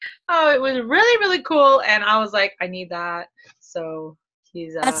Oh, it was really, really cool. And I was like, I need that. So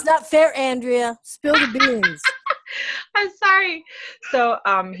he's That's not fair, Andrea. Spill the beans. I'm sorry. So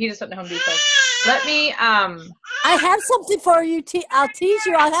he just went to Home Depot. Let me I have something for you. I'll tease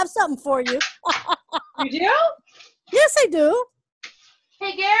you. I'll have something for you. You do? Yes, I do.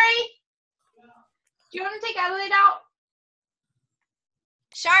 Hey Gary, do you want to take Adelaide out?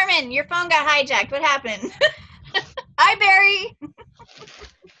 Charmin, your phone got hijacked. What happened? Hi, Barry.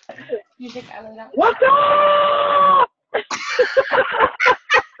 You take Adelaide out. What's up?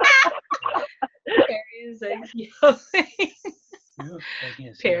 Perry is like yelling.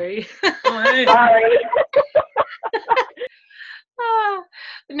 Perry. Sorry.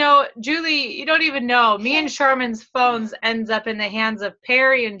 No, Julie, you don't even know. Me and Sherman's phones ends up in the hands of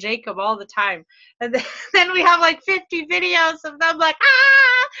Perry and Jacob all the time. And then we have like 50 videos of them like,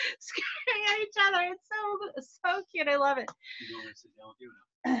 screaming at each other. It's so cute. I love it.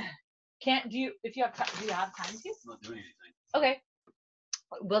 Do you have time to? I'm not doing anything. Okay.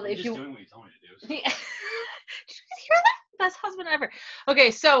 Well, I'm if just you doing what you told me to do. Did you guys hear that? Best husband ever. Okay,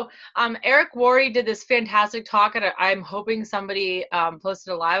 so Eric Worre did this fantastic talk, and I'm hoping somebody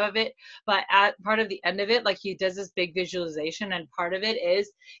posted a live of it. But at part of the end of it, like he does this big visualization, and part of it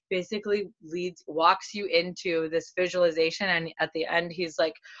is basically walks you into this visualization, and at the end he's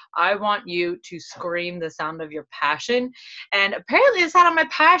like, I want you to scream the sound of your passion. And apparently the sound of my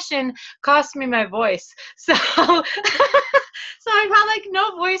passion cost me my voice. So so I've had like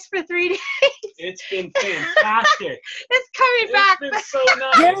no voice for 3 days. It's been fantastic. It's coming back. It's been so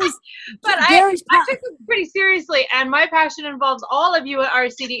nice. But I took it pretty seriously, and my passion involves all of you at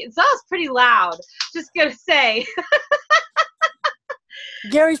RCD. It sounds pretty loud, just gonna say.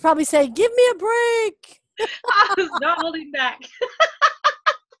 Gary's probably saying, give me a break. I was not holding back.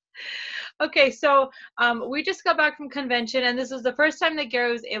 Okay, so we just got back from convention, and this was the first time that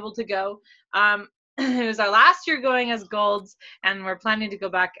Gary was able to go. It was our last year going as golds, and we're planning to go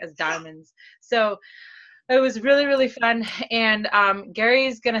back as diamonds. So it was really, really fun. And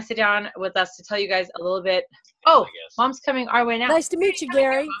Gary's going to sit down with us to tell you guys a little bit. Oh, Mom's coming our way now. Nice to meet you,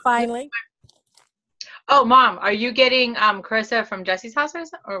 Gary, finally. Oh, Mom, are you getting Carissa from Jesse's house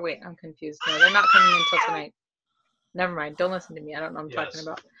or wait, I'm confused. No, they're not coming until tonight. Never mind. Don't listen to me. I don't know what I'm talking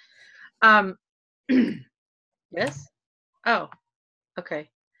about. Yes? Oh, okay.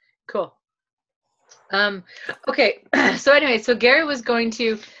 Cool. Okay, so anyway, so Gary was going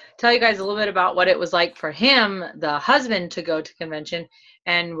to tell you guys a little bit about what it was like for him, the husband, to go to convention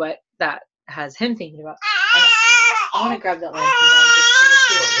and what that has him thinking about. I want to grab that lantern down just to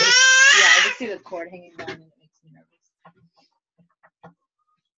see it. Yeah, I just see the cord hanging down and it makes me nervous.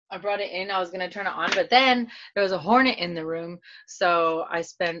 I brought it in, I was going to turn it on, but then there was a hornet in the room, so I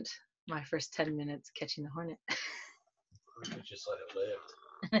spent my first 10 minutes catching the hornet. Just let it live.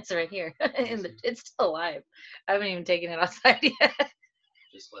 It's right here. It's still alive. I haven't even taken it outside yet.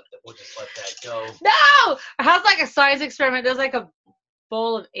 We'll just let that go. No! How's like a science experiment? There's like a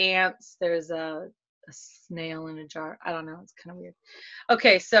bowl of ants. There's a snail in a jar. I don't know. It's kind of weird.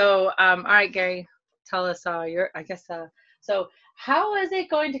 Okay, so all right, Gary, tell us so how is it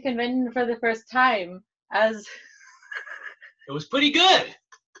going to convention for the first time? It was pretty good.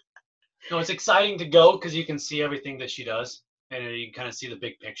 No, it's exciting to go because you can see everything that she does. And you can kind of see the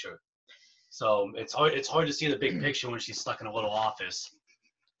big picture. So it's hard to see the big picture when she's stuck in a little office.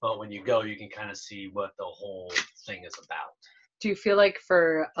 But when you go, you can kind of see what the whole thing is about. Do you feel like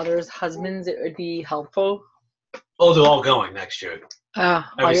for others' husbands it would be helpful? Oh, they're all going next year.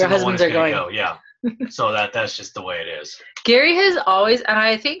 All your husbands are going. Go, yeah. So that's just the way it is. Gary has always, and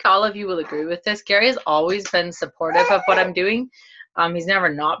I think all of you will agree with this, Gary has always been supportive of what I'm doing. He's never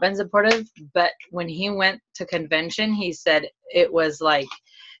not been supportive, but when he went to convention, he said it was like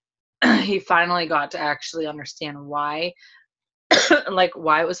he finally got to actually understand why, like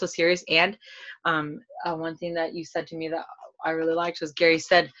why it was so serious. And one thing that you said to me that I really liked was Gary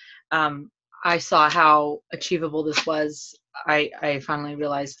said, I saw how achievable this was. I finally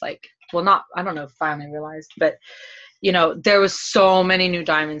realized, like, well, not, I don't know if finally realized, but you know, there was so many new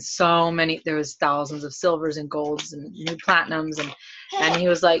diamonds, there was thousands of silvers and golds and new platinums. And he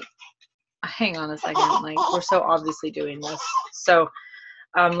was like, hang on a second, like, we're so obviously doing this. So,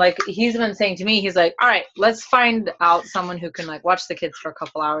 like he's been saying to me, he's like, all right, let's find out someone who can like watch the kids for a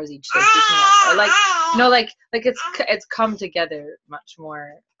couple hours each day. Or like, no, like it's come together much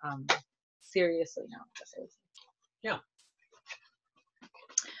more seriously now. Yeah.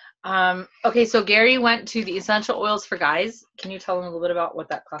 Okay, so Gary went to the Essential Oils for Guys. Can you tell them a little bit about what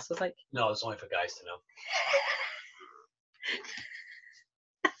that class was like? No, it's only for guys to know.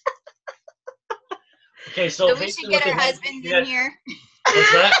 Okay, so we should get our husbands in here.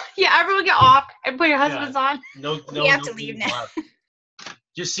 What's that? Yeah. to get off and put your husband's on? No, We have to ladies leave now. left.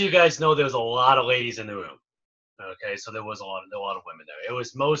 Just so you guys know, there was a lot of ladies in the room. Okay, so there was a lot of women there. It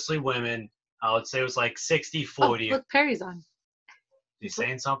was mostly women. I would say it was like 60-40. Oh, look, Perry's on. You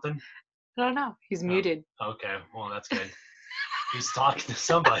saying something? I don't know. He's muted. Okay, well that's good. He's talking to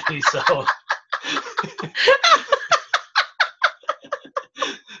somebody, so.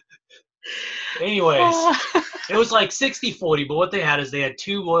 Anyways, it was like 60-40, but what they had is they had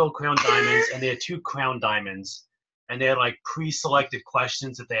 2 Royal Crown Diamonds and they had 2 Crown Diamonds, and they had like pre-selected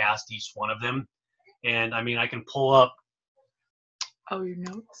questions that they asked each one of them. And I mean, I can pull up. Oh, your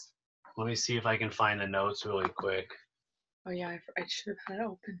notes? Let me see if I can find the notes really quick. Oh, yeah, I should have had it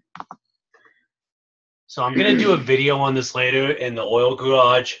open. So I'm going to do a video on this later in the oil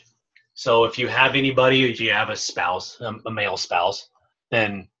garage. So if you have anybody, if you have a spouse, a male spouse,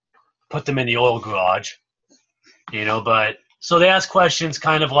 then put them in the oil garage, you know, but so they ask questions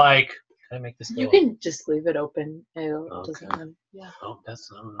kind of like, can I make this go You up? can just leave it open. It doesn't Okay. matter. Yeah. Oh, I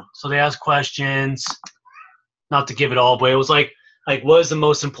don't know. So they ask questions, not to give it all away. It was like what is the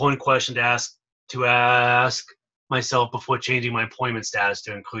most important question to ask myself before changing my employment status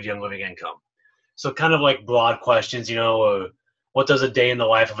to include young living income? So kind of like broad questions, you know, or what does a day in the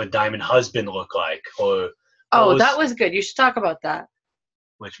life of a diamond husband look like? Or That was good. You should talk about that.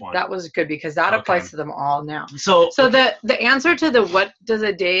 which one? That was good because that applies to them all now. So the answer to the what does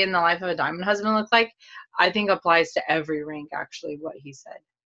a day in the life of a diamond husband look like, I think applies to every rank, actually, what he said.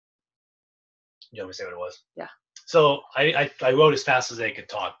 You want me to say what it was? Yeah. So I wrote as fast as they could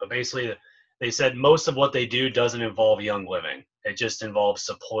talk, but basically they said most of what they do doesn't involve young living. It just involves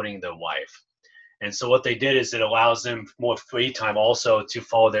supporting their wife. And so what they did is it allows them more free time also to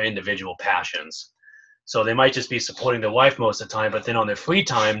follow their individual passions. So they might just be supporting their wife most of the time, but then on their free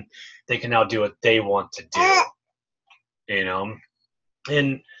time, they can now do what they want to do, you know?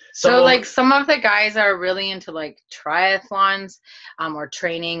 And So like some of the guys are really into like triathlons, or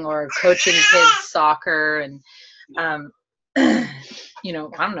training or coaching kids soccer and, you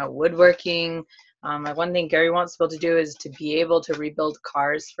know, I don't know, woodworking. Like one thing Gary wants to be able to do is to be able to rebuild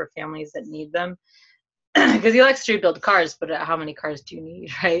cars for families that need them. Because he likes to rebuild cars, but how many cars do you need,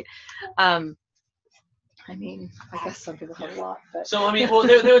 right? I mean, I guess some people have a lot, but so I mean, well,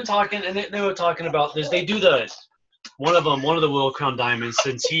 they were talking, and they were talking about this. They do one of the Royal Crown Diamonds.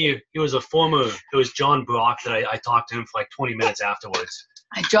 Since he was a former, it was John Brock that I talked to him for like 20 minutes afterwards.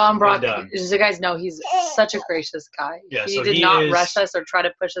 John Brock, And, as you guys know, he's such a gracious guy. Yeah, he so did he not is- rush us or try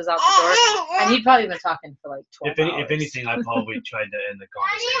to push us out the door, and he'd probably been talking for like 12 hours. If anything, I probably tried to end the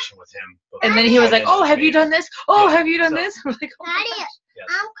conversation with him. And then he was like, "Oh, have you done this? Oh, Yeah, have you done so- this?" I'm like, "Oh my Daddy, gosh, Yes.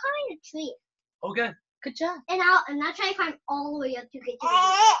 I'm climbing a tree, Okay. good job." and I'll try to climb all the way up to get to the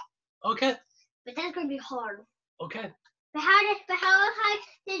roof. Okay. But that's gonna be hard. Okay. But how high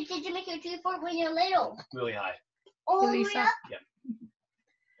did you make your tree fort when you're little? Really high. All the way Lisa? up. Yeah.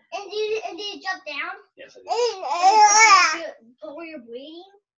 And did you jump down? Yes, I did. But were you bleeding?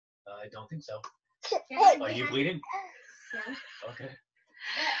 I don't think so. Yeah. Are you bleeding? No. Okay.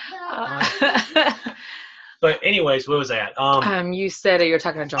 Uh, But anyways, where was I at? you said you were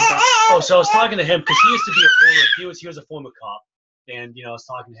talking to John Brock. Oh, so I was talking to him because he used to be a former. He was a former cop, and you know I was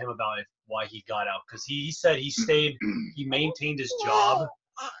talking to him about why he got out because he said he maintained his job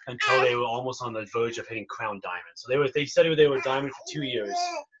until they were almost on the verge of hitting Crown Diamond. So they said they were diamond for 2 years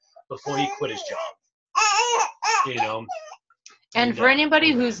before he quit his job. You know. And for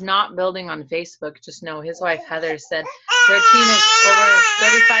anybody who's not building on Facebook, just know his wife Heather said their team is over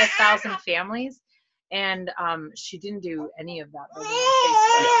 35,000 families, and she didn't do any of that building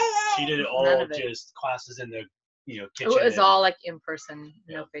on Facebook. She did it None all of it. just classes in the kitchen. It was and- all like in person,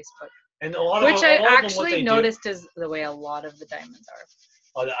 no Facebook. and a lot of Which a I lot of them, what actually they do- noticed is the way a lot of the diamonds are.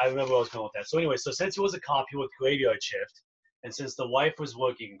 Oh, I remember where I was going with that. So anyway, so since he was a cop, he worked graveyard shift, and since the wife was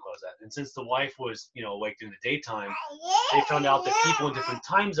working, you can close that. And since the wife was, awake during the daytime, they found out that people in different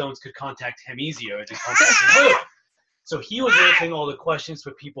time zones could contact him easier than contacting her. So he was answering all the questions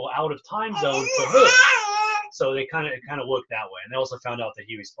for people out of time zone for her. So it kind of worked that way. And they also found out that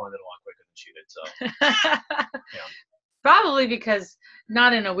he responded a lot quicker than she did. So Probably because,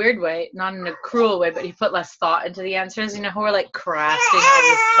 not in a weird way, not in a cruel way, but he put less thought into the answers. You know, who are like crafting out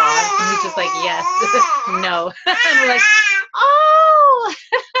his thoughts, and he's just like, yes, no. And we're like, oh.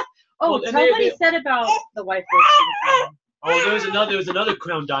 Oh, Well, and tell what he they- said about the wife working. oh, there was another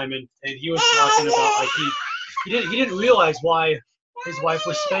Crown Diamond, and he was talking about like he didn't realize why his wife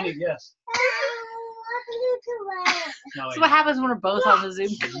was spending. Yes. No. That's what happens when we're both on the Zoom.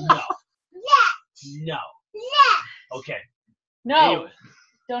 No. No. Okay. No, Anyway.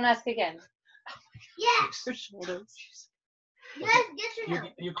 don't ask again. Yes. Your shoulders. Yes, yes or no?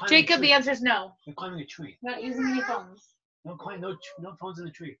 You're climbing Jacob, a the tree. answer is no. You're climbing a tree. Not using any phones. No phones in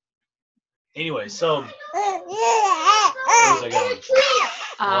the tree. Anyway, so where was I going?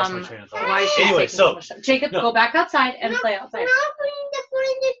 I lost my train of thought. Why is she Anyway, taking so so much time? Jacob, no. go back outside and play outside. We're not putting the phone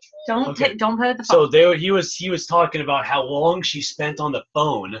in the tree. Don't Okay. don't play with the phone. So he was talking about how long she spent on the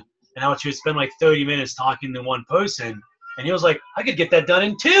phone and how she would spend like 30 minutes talking to one person, and he was like, I could get that done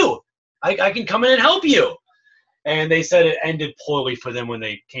in 2. I can come in and help you. And they said it ended poorly for them when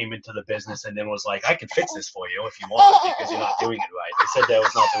they came into the business, and then was like, I can fix this for you if you want, because you're not doing it right. They said that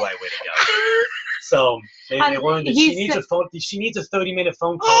was not the right way to go. So they learned that she needs a 30-minute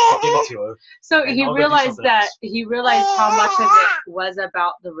phone call to give it to her. So And he I'll go do realized something that else. he realized how much of it was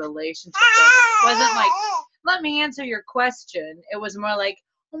about the relationship building. It wasn't like, let me answer your question. It was more like,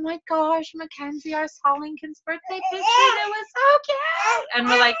 oh my gosh, Mackenzie, I saw Lincoln's birthday picture and it was so cute. And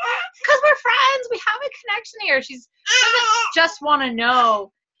we're like, because we're friends, we have a connection here. She doesn't just want to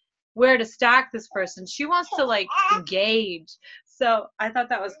know where to stack this person. She wants to like engage. So I thought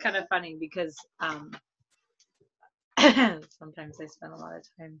that was kind of funny because sometimes I spend a lot of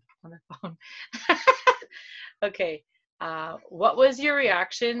time on the phone. Okay. What was your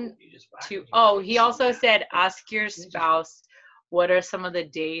reaction to, he also said, ask your spouse, what are some of the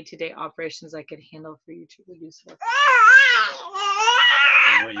day-to-day operations I could handle for you to reduce work?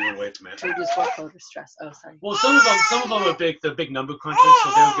 You went away from it. To reduce workload or stress. Oh, sorry. Well, some of them are the big number crunchers, so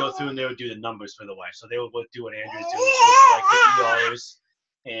they would go through and they would do the numbers for the wife. So they would do what Andrew's doing, so like the ERs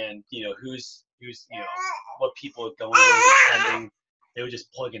and who's what people are going, where they're spending. They would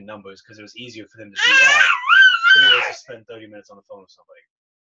just plug in numbers because it was easier for them to do that than it was to spend 30 minutes on the phone with somebody.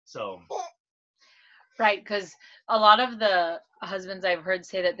 So. Right, because a lot of the husbands I've heard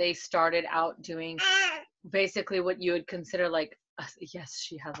say that they started out doing basically what you would consider like, yes,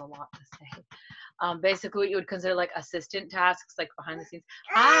 she has a lot to say. Basically what you would consider like assistant tasks, like behind the scenes.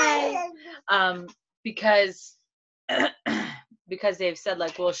 Hi. Because they've said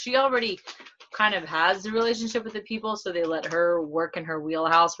like, well, she already kind of has the relationship with the people, so they let her work in her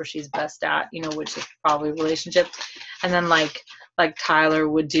wheelhouse where she's best at, which is probably relationship. And then like Tyler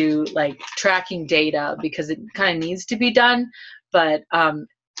would do like tracking data because it kind of needs to be done, but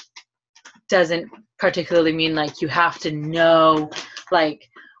doesn't particularly mean like you have to know like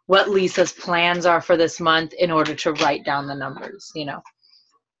what Lisa's plans are for this month in order to write down the numbers,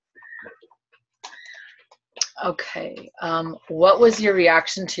 Okay. What was your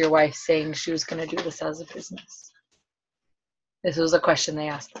reaction to your wife saying she was going to do this as a business? This was a question they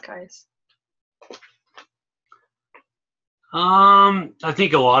asked the guys. I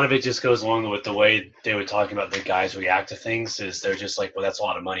think a lot of it just goes along with the way they were talking about the guys react to things. Is they're just like, well, that's a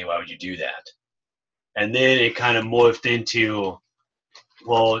lot of money. Why would you do that? And then it kind of morphed into,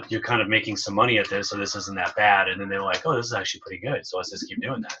 well, you're kind of making some money at this, so this isn't that bad. And then they're like, oh, this is actually pretty good, so let's just keep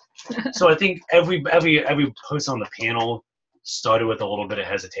doing that. So I think every person on the panel started with a little bit of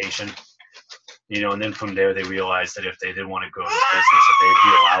hesitation, and then from there they realized that if they did want to grow this business, that they'd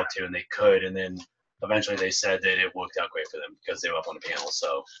be allowed to, and they could. And then eventually they said that it worked out great for them because they were up on the panel.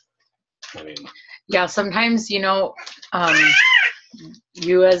 So, I mean. Yeah, sometimes,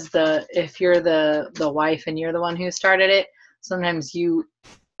 you as if you're the wife and you're the one who started it, sometimes you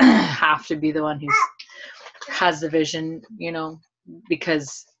have to be the one who has the vision,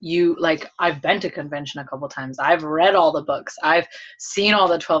 because I've been to convention a couple times. I've read all the books. I've seen all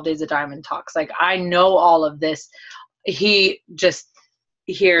the 12 Days of Diamond talks. Like, I know all of this. He just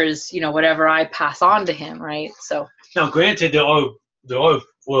hears, whatever I pass on to him, right? So now, granted, there are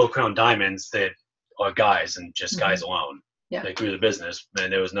Royal Crown Diamonds that are guys and just guys alone. Yeah. They grew the business,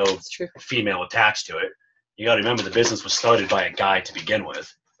 and there was no true. female attached to it. You got to remember the business was started by a guy to begin with.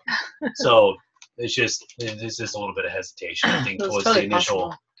 So there's just a little bit of hesitation, I think, towards totally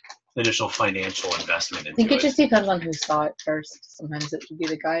the initial financial investment. I think it just depends on who saw it first. Sometimes it would be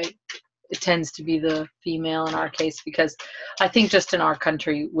the guy. It tends to be the female in our case, because I think just in our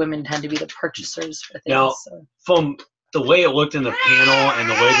country, women tend to be the purchasers for things. Now, from the way it looked in the panel and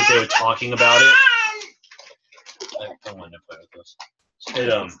the way that they were talking about it, I wanted to play with this.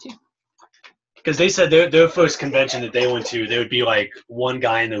 Because they said their first convention that they went to, there would be like one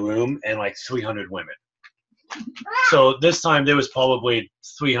guy in the room and like 300 women. So this time there was probably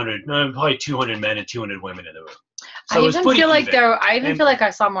 200 men and 200 women in the room. So I even feel like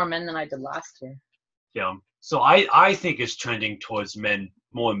I saw more men than I did last year. Yeah. So I think it's trending towards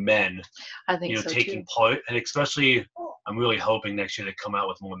more men. I think so taking too. part, and especially I'm really hoping next year to come out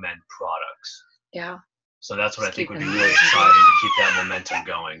with more men products. Yeah. So that's what Just I think would be keep really exciting to keep that momentum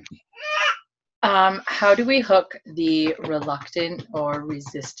going. How do we hook the reluctant or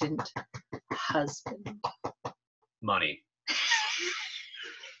resistant husband? Money.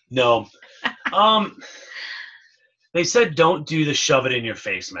 No. They said don't do the shove it in your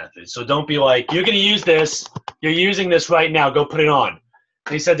face method. So don't be like, you're going to use this. You're using this right now. Go put it on.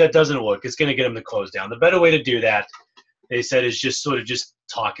 They said that doesn't work. It's going to get them to close down. The better way to do that, they said, is just sort of just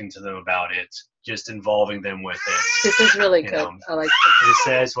talking to them about it, just involving them with it. This is really good. I like this. It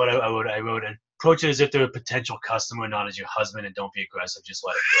says what I wrote, approach it as if they're a potential customer, not as your husband, and don't be aggressive. Just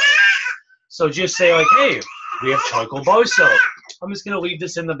let it go. So just say like, hey, we have charcoal bar soap. I'm just going to leave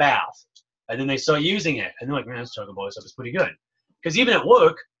this in the bath. And then they start using it. And they're like, man, this charcoal bar soap is pretty good. Because even at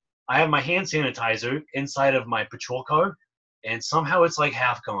work, I have my hand sanitizer inside of my patrol car, and somehow it's like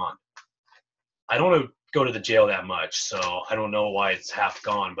half gone. I don't go to the jail that much, so I don't know why it's half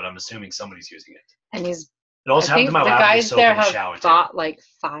gone, but I'm assuming somebody's using it. And It also I happened think to my the lavender guys soap there in the have shower too. bought like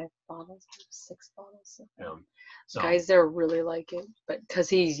 5 bottles, 6 bottles. Yeah. So Guys there really like it, but because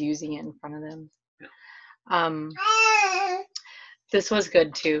he's using it in front of them. Yeah. This was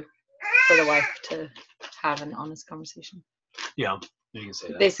good too for the wife to have an honest conversation. yeah, you can say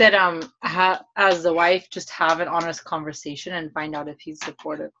that. They said, as the wife, just have an honest conversation and find out if he's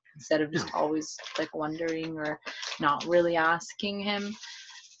supportive instead of just always like wondering or not really asking him.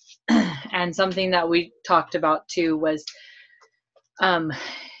 And something that we talked about too was,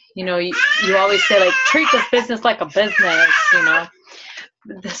 you know, you always say like treat this business like a business, you know.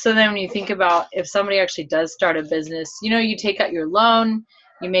 So then when you think about if somebody actually does start a business, you know, you take out your loan,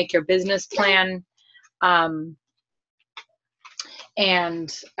 you make your business plan, and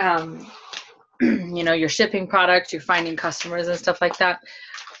you know, you're shipping products, you're finding customers and stuff like that,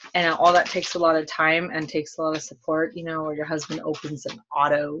 and all that takes a lot of time and takes a lot of support, you know, or your husband opens an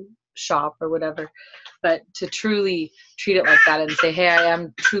auto shop or whatever. But to truly treat it like that and say, hey, I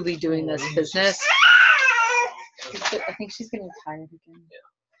am truly doing this business. I think she's getting tired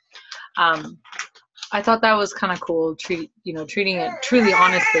again. I thought that was kind of cool. Treating it truly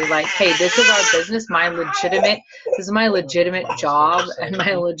honestly, like, hey, this is our business, this is my legitimate job and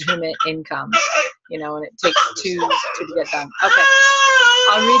my legitimate income, you know, and it takes two to get done. Okay,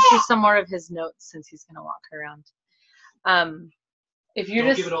 I'll read through some more of his notes since he's gonna walk her around. If you're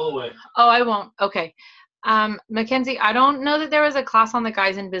Don't just give it all away. Oh, I won't. Okay. Mackenzie, I don't know that there was a class on the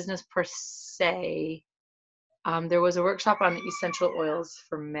guys in business per se. There was a workshop on essential oils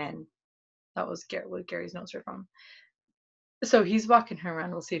for men. That was what Gary's notes are from. So he's walking her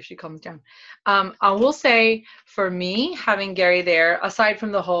around. We'll see if she comes down. I will say for me, having Gary there, aside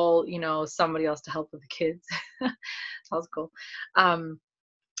from the whole, you know, somebody else to help with the kids, that was cool.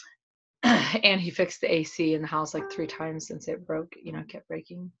 And he fixed the AC in the house like 3 times since it broke, you know, kept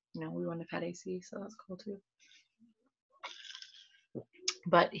breaking. You know, we wouldn't have had AC, so that's cool too.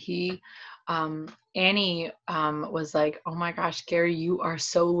 But Annie was like, oh my gosh, Gary, you are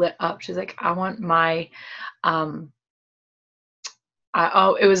so lit up. She's like, I want my, it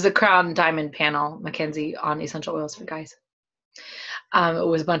was the Crown Diamond panel, Mackenzie, on essential oils for guys. It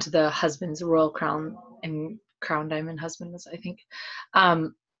was a bunch of the husbands, Royal Crown and Crown Diamond husbands, I think.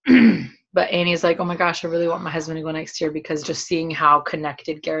 But Annie's like, oh my gosh, I really want my husband to go next year because just seeing how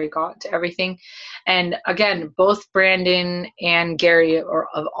connected Gary got to everything. And again, both Brandon and Gary have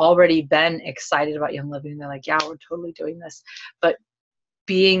already been excited about Young Living. They're like, yeah, we're totally doing this. But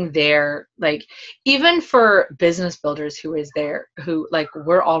being there, like, even for business builders who is there, who like,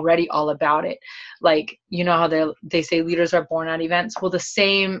 we're already all about it. Like, you know how they say leaders are born at events. Well, the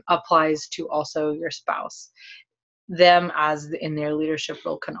same applies to also your spouse. Them as in their leadership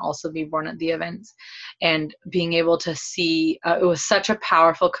role can also be born at the events. And being able to see, it was such a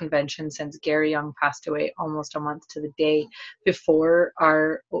powerful convention since Gary Young passed away almost a month to the day before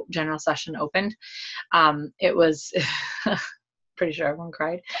our general session opened. It was pretty sure everyone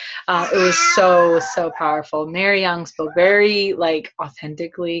cried. It was so powerful. Mary Young spoke very like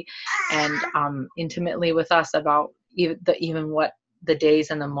authentically and intimately with us about even what the days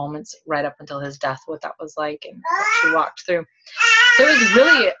and the moments right up until his death, what that was like and what she walked through. So it was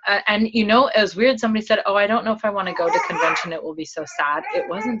really, and you know, it was weird. Somebody said, oh, I don't know if I want to go to convention. It will be so sad. It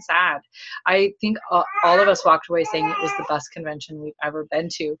wasn't sad. I think all of us walked away saying it was the best convention we've ever been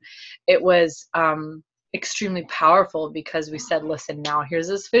to. It was extremely powerful because we said, listen, now here's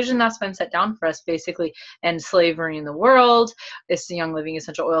this vision that's been set down for us, basically end slavery in the world. It's the Young Living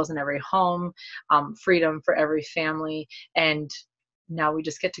essential oils in every home, freedom for every family. And now we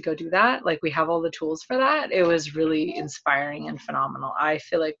just get to go do that. Like, we have all the tools for that. It was really inspiring and phenomenal. I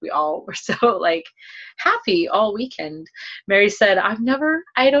feel like we all were so like happy all weekend. Mary said, I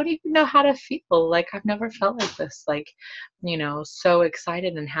don't even know how to feel. Like, I've never felt like this, like, you know, so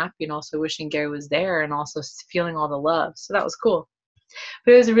excited and happy, and also wishing Gary was there and also feeling all the love. So that was cool.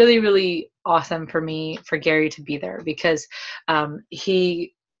 But it was really, really awesome for Gary to be there because he's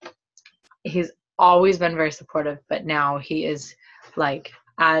always been very supportive, but now he is like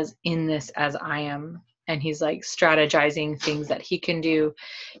as in this as I am, and he's like strategizing things that he can do.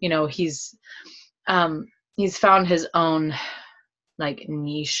 You know, he's found his own like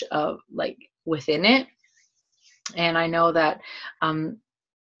niche of like within it, and I know that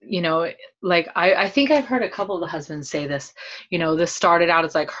you know, like I think I've heard a couple of the husbands say this, you know, this started out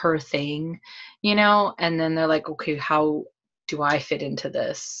as like her thing, you know, and then they're like, okay, how do I fit into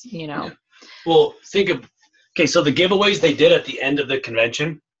this, you know? Yeah. Well, so the giveaways they did at the end of the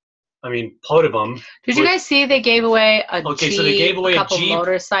convention, I mean, part of them. Did you guys see they gave away a Jeep, so they gave away a couple Jeep,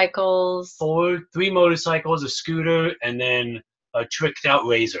 motorcycles, 3 motorcycles, a scooter, and then a tricked out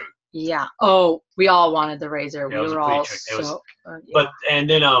Razor. Yeah. Oh, we all wanted the Razor. Yeah, we were all so. Yeah. But and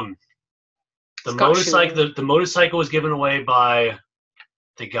then the motorcycle was given away by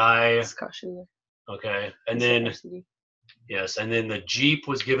the guy. Scott Schuler. Okay, and then the Jeep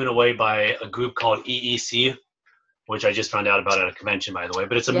was given away by a group called EEC, which I just found out about at a convention, by the way.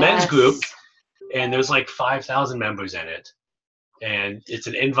 But it's a men's group, and there's like 5,000 members in it, and it's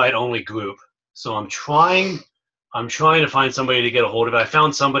an invite-only group. So I'm trying to find somebody to get a hold of it. I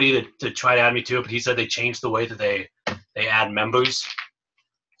found somebody to try to add me to it, but he said they changed the way that they add members.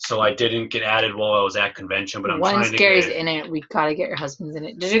 So I didn't get added while I was at convention, but I'm trying to Once Gary's in it, we gotta get your husbands in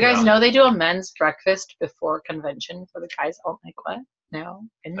it. Did you guys know they do a men's breakfast before convention for the guys? Oh, like what? No,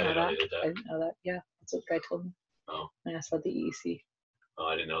 I didn't know that. I didn't know that. Yeah, that's what the guy told me. Oh. And I saw the EEC. Oh,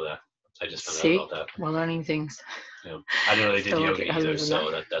 I didn't know that. I just found out about that. We're learning things. Yeah. I didn't know they did yoga either,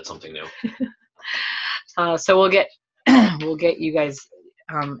 so that's something new. So we'll get you guys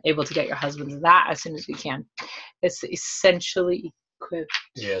able to get your husbands that as soon as we can. It's essentially equipped.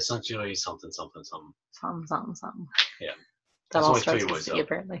 Yeah, essentially something. Something. Yeah. That all starts with C,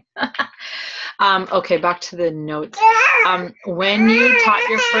 apparently. Okay, back to the notes. When you taught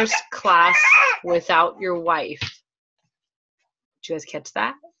your first class without your wife, did you guys catch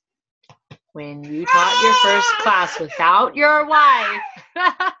that? When you taught your first class without your wife,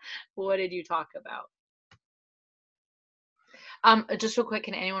 what did you talk about? Just real quick,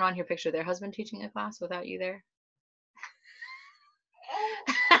 can anyone on here picture their husband teaching a class without you there?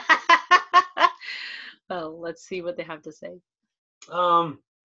 Well, let's see what they have to say.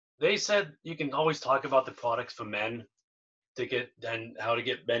 They said you can always talk about the products for men and how to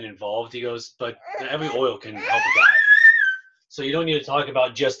get men involved. He goes, but every oil can help a guy. So you don't need to talk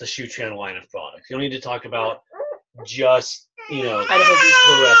about just the Shoe Channel line of products. You don't need to talk about just, fluorescent.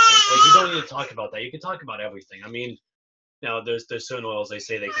 Like, you don't need to talk about that. You can talk about everything. I mean, now there's certain oils they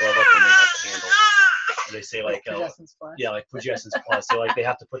say they glove up when they have to handle. They say like Progessence Plus. Yeah, like Progessence Plus. So like they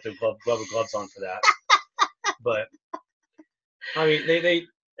have to put their rubber gloves on for that. But I mean, they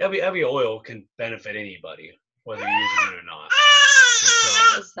every oil can benefit anybody, whether you're using it or not.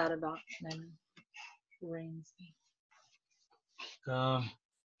 So, what's that about? Rains.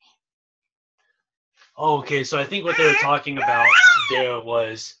 Okay, so I think what they were talking about there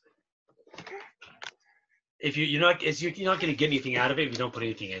was if you're not going to get anything out of it if you don't put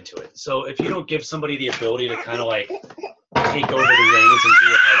anything into it. So if you don't give somebody the ability to kind of like take over the reins and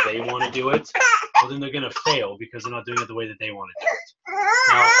do it how they want to do it, well then they're going to fail because they're not doing it the way that they want to do it.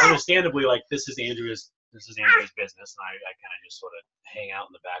 Now, understandably, like this is Andrea's business, and I kind of just sort of hang out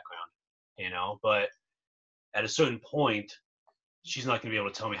in the background, But at a certain point, she's not going to be able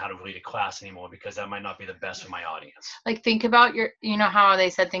to tell me how to lead a class anymore because that might not be the best for my audience. Like think about how they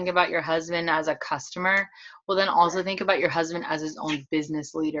said think about your husband as a customer. Well, then also think about your husband as his own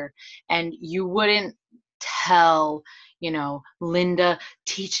business leader. And you wouldn't tell, Linda,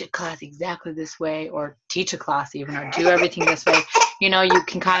 teach a class exactly this way, or teach a class even, or do everything this way. You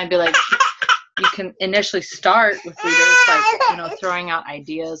can kind of be like, you can initially start with leaders, like, throwing out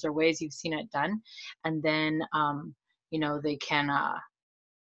ideas or ways you've seen it done. And then, they can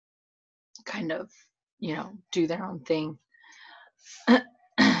kind of, do their own thing.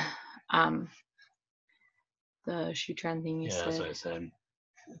 The Shoe Trend thing you said. That's what I said.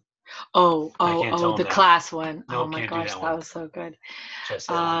 The class one. No, oh my gosh, that was so good.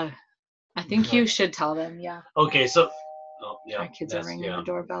 I I think you should tell them, yeah. Okay, so our kids are ringing the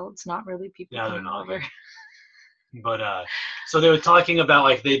doorbell. It's not really people coming over. But so they were talking about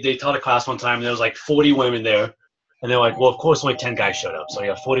like they taught a class one time and there was like 40 women there. And they're like, well, of course, only 10 guys showed up. So you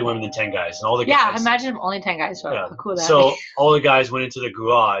have 40 women and 10 guys. And all the guys. Yeah, imagine if only 10 guys showed up. How cool that So is. all the guys went into the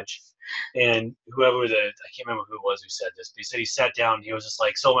garage. And I can't remember who it was who said this, but he said he sat down and he was just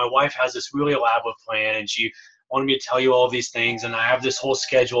like, so my wife has this really elaborate plan and she wanted me to tell you all these things. And I have this whole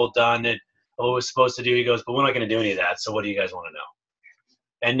schedule done and what we're supposed to do. He goes, but we're not going to do any of that. So what do you guys want to know?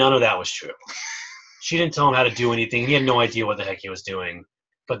 And none of that was true. She didn't tell him how to do anything. He had no idea what the heck he was doing.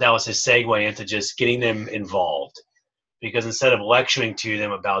 But that was his segue into just getting them involved. Because instead of lecturing to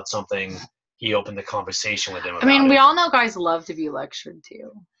them about something, he opened the conversation with them about I mean, it. we all know guys love to be lectured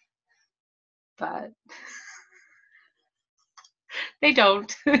to, but they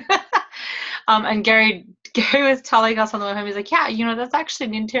don't. And Gary was telling us on the way home, he's like, yeah, that's actually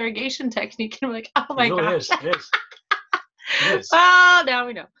an interrogation technique. And I'm like, oh my It really gosh. is. It is. It is. Well, now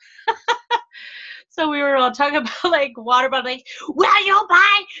we know. So we were all talking about like water, but like, will you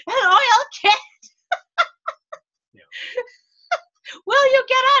buy an oil kit? Yeah. Will you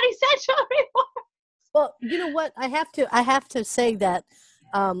get out essential rewards? Well, you know what? I have to say that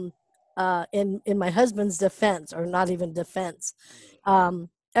in my husband's defense, or not even defense,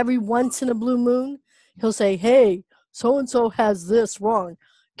 every once in a blue moon, he'll say, "Hey, so and so has this wrong.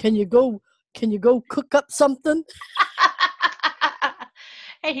 Can you go cook up something?"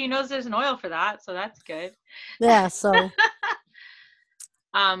 Hey, he knows there's an oil for that, so that's good. Yeah, so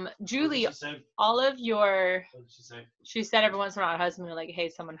Julie, What did she say? all of your, What did she say? she said every once in a while, her husband will like, hey,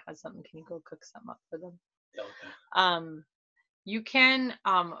 someone has something, can you go cook something up for them? Yeah, okay. You can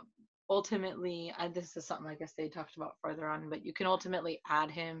ultimately, this is something I guess they talked about further on, but you can ultimately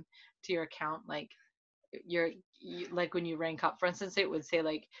add him to your account, like like when you rank up, for instance, it would say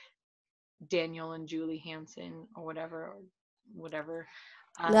like Daniel and Julie Hansen or whatever.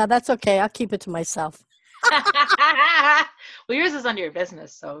 no, that's okay. I'll keep it to myself. Well, yours is under your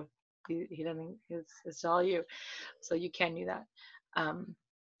business, so he doesn't. It's all you, so you can do that.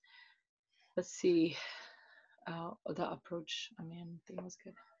 Let's see. The approach a man thing was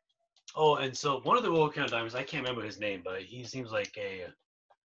good. Oh, and so one of the World Count Diamonds, I can't remember his name, but he seems like a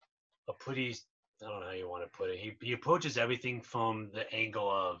pretty, I don't know how you want to put it. He approaches everything from the angle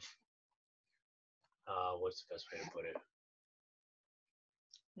of, what's the best way to put it?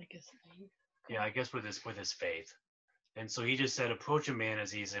 I guess. Yeah, I guess with his faith. And so he just said, approach a man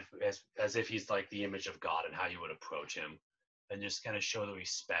as if he's like the image of God, and how you would approach him, and just kind of show the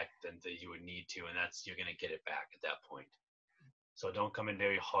respect and that you would need to, and you're gonna get it back at that point. So don't come in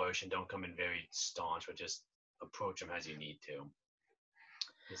very harsh and don't come in very staunch, but just approach him as you need to,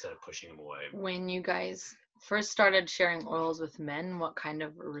 instead of pushing him away. When you guys first started sharing oils with men, what kind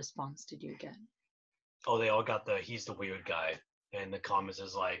of a response did you get? Oh, they all got he's the weird guy, and the comments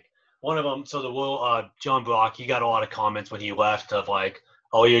is like, one of them, so the John Brock, he got a lot of comments when he left of like,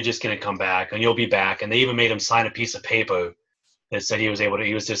 oh, you're just going to come back and you'll be back. And they even made him sign a piece of paper that said he was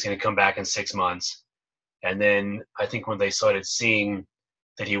just going to come back in 6 months. And then I think when they started seeing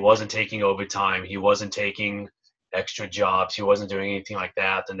that he wasn't taking overtime, he wasn't taking extra jobs, he wasn't doing anything like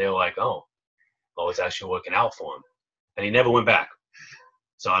that, then they were like, oh, well, it's actually working out for him. And he never went back.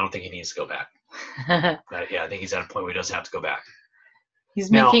 So I don't think he needs to go back. Yeah, I think he's at a point where he doesn't have to go back. He's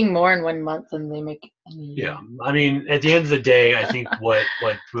making more in 1 month than they make in a year. Yeah, I mean, at the end of the day, I think what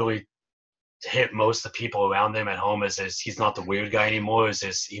really hit most of the people around them at home is he's not the weird guy anymore.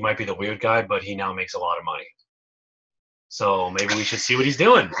 He might be the weird guy, but he now makes a lot of money. So maybe we should see what he's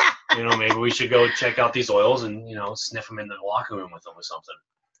doing. Maybe we should go check out these oils and sniff them in the locker room with them or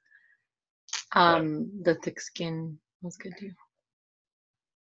something. The thick skin was good too.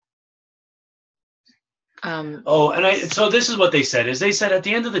 So this is what they said, is they said at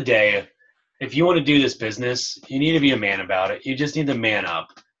the end of the day, if you want to do this business, you need to be a man about it. You just need to man up.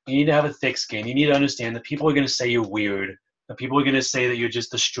 You need to have a thick skin. You need to understand that people are going to say you're weird. That people are going to say that you're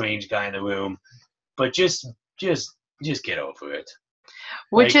just a strange guy in the room. But just get over it.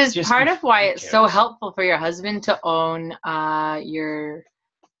 Which is part of why it's so helpful for your husband to own your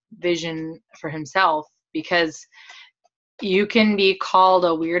vision for himself, because you can be called a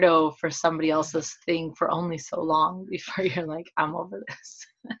weirdo for somebody else's thing for only so long before you're like, I'm over this.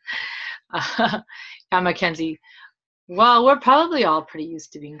 Mackenzie, well, we're probably all pretty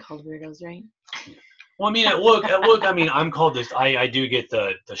used to being called weirdos, right? Well, I mean, at work, I mean, I'm called this. I do get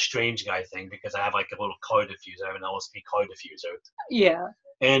the strange guy thing because I have like a little car diffuser. I have an LSP car diffuser. Yeah.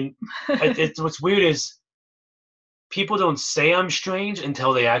 And what's weird is people don't say I'm strange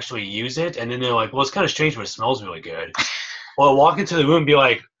until they actually use it, and then they're like, well, it's kind of strange, but it smells really good. Or I'll walk into the room and be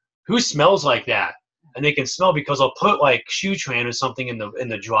like, who smells like that? And they can smell because I'll put like Shoe-Tran or something in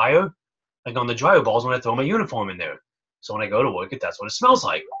the dryer, like on the dryer balls when I throw my uniform in there. So when I go to work, that's what it smells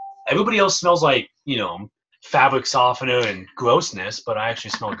like. Everybody else smells like, fabric softener and grossness, but I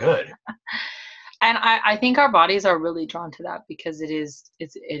actually smell good. And I think our bodies are really drawn to that because it is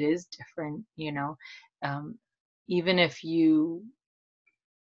different, even if you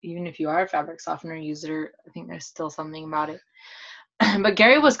are a fabric softener user, I think there's still something about it. But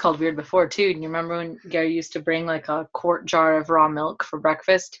Gary was called weird before too. And you remember when Gary used to bring like a quart jar of raw milk for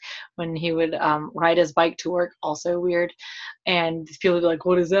breakfast when he would ride his bike to work? Also weird. And people would be like,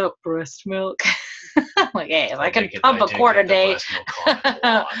 "What is that? Breast milk?" I'm like, hey, if I could pump a quart a day,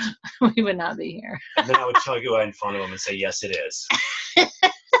 we would not be here. And then I would try to go out in front of him and say, "Yes, it is."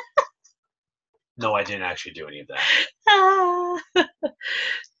 No, I didn't actually do any of that.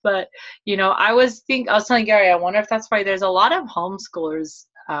 But I was telling Gary, I wonder if that's why there's a lot of homeschoolers,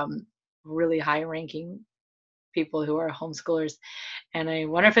 really high-ranking people who are homeschoolers, and I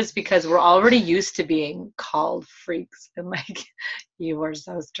wonder if it's because we're already used to being called freaks and like, you are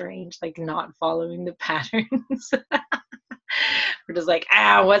so strange, like not following the patterns. We're just like,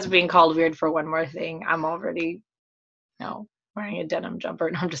 what's being called weird for one more thing? I'm already, wearing a denim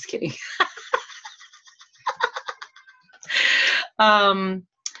jumper. No, I'm just kidding.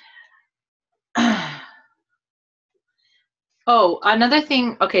 Oh, another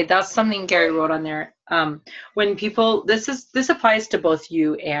thing. Okay, that's something Gary wrote on there. When people, this applies to both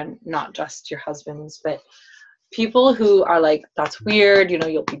you and not just your husbands, but people who are like, that's weird,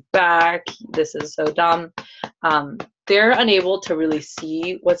 you'll be back, this is so dumb. They're unable to really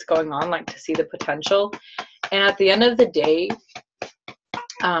see what's going on, like to see the potential. And at the end of the day,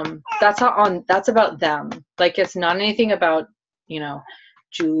 that's about them. Like, it's not anything about,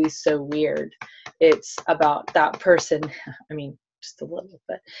 Julie's so weird. It's about that person. I mean, just a little,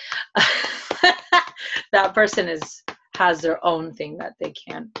 but that person has their own thing that they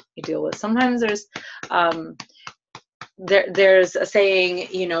can't deal with. Sometimes there's a saying,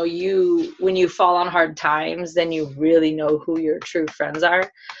 when you fall on hard times, then you really know who your true friends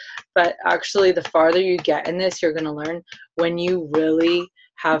are. But actually, the farther you get in this, you're going to learn when you really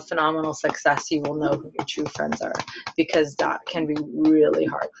have phenomenal success, you will know who your true friends are, because that can be really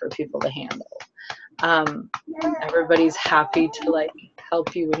hard for people to handle. Everybody's happy to like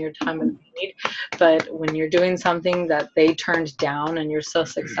help you in your time of need, but when you're doing something that they turned down and you're so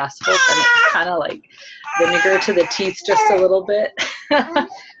successful, then it's kind of like vinegar to the teeth just a little bit.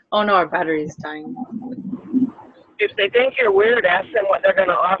 Oh no, our battery's dying. If they think you're weird, ask them what they're going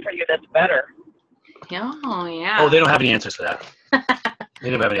to offer you that's better. Oh, yeah. Oh, they don't have any answers for that. They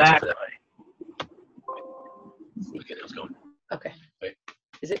don't have any answer for that. Okay, how's it going? Okay. Wait.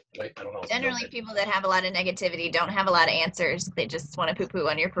 Is it? Wait, I don't know. Generally, people that have a lot of negativity don't have a lot of answers. They just want to poo-poo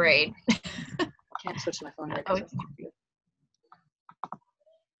on your parade. Can't switch my phone right Oh, now.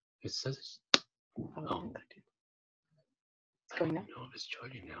 It says it's going now. no, it's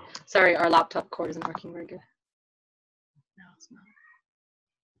charging now. Sorry, our laptop cord isn't working very good. No, it's not.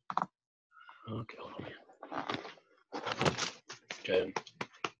 Okay, hold on. Okay.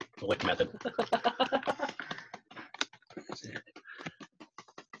 The lick method.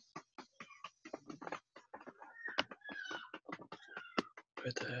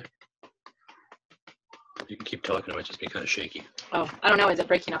 What the heck? You can keep talking, it might just be kind of shaky. Oh, I don't know. Is it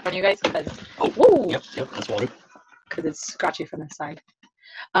breaking up on you guys? Oh, whoa! Yep, that's water. Because it's scratchy from the side.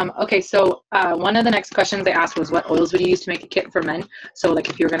 Okay, so one of the next questions they asked was, what oils would you use to make a kit for men? So like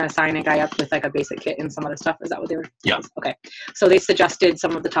if you were going to sign a guy up with like a basic kit and some other stuff, is that what they were? Yeah. Okay, so they suggested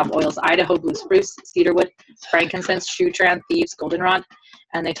some of the top oils: Idaho blue spruce, cedarwood, frankincense, shootran, thieves, goldenrod.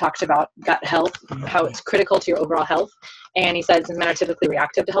 And they talked about gut health, how it's critical to your overall health. And he said, since men are typically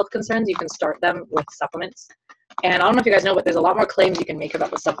reactive to health concerns, you can start them with supplements. And I don't know if you guys know, but there's a lot more claims you can make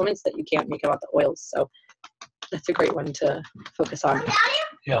about the supplements that you can't make about the oils. So that's a great one to focus on.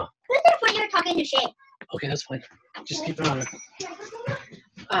 Yeah. Who's there when you're talking to Shane? Okay, that's fine. Just keep it on.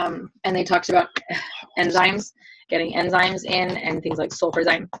 And they talked about enzymes, getting enzymes in, and things like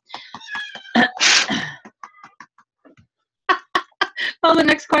sulfurzyme. Oh, the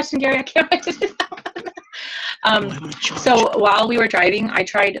next question, Gary, I can't wait to do that one. So while we were driving, I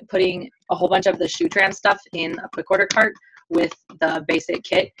tried putting a whole bunch of the shootran stuff in a quick order cart with the basic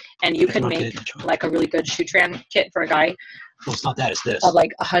kit, and you could make like a really good shootran kit for a guy. Well, it's not that, it's this. Of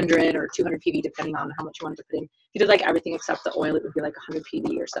like 100 or 200 PV, depending on how much you wanted to put in. If you did like everything except the oil, it would be like 100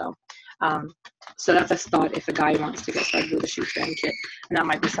 PV or so. So that's a thought if a guy wants to get started with a shoestring kit, and that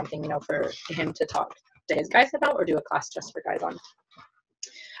might be something, for him to talk to his guys about, or do a class just for guys on.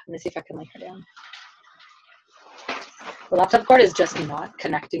 Let me see if I can lay her down. The laptop cord is just not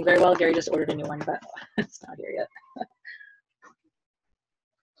connecting very well. Gary just ordered a new one, but it's not here yet.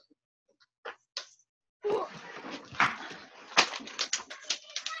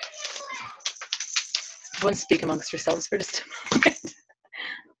 Everyone speak amongst yourselves for just a moment.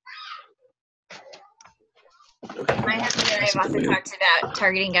 My husband and I have also talked about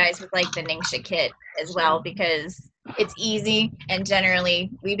targeting guys with like the Ningxia kit as well, because it's easy, and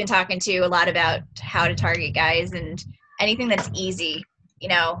generally we've been talking to a lot about how to target guys, and anything that's easy. You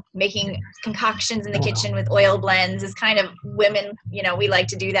know, making concoctions in the kitchen with oil blends is kind of women, you know, we like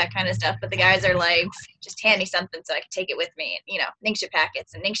to do that kind of stuff. But the guys are like, just hand me something so I can take it with me. And, you know, Ningxia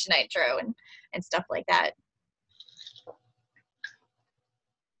packets and Ningxia Nitro and stuff like that.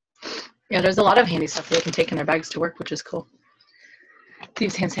 Yeah, there's a lot of handy stuff they can take in their bags to work, which is cool.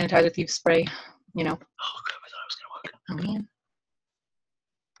 Thieves hand sanitizer, thieves spray, you know. Oh, crap, I thought I was going to walk. Oh, man.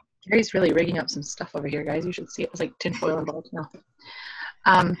 Gary's really rigging up some stuff over here, guys. You should see it. It's like tinfoil involved now.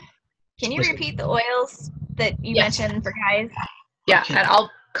 Can you repeat the oils that you Yes. mentioned for guys? Yeah, and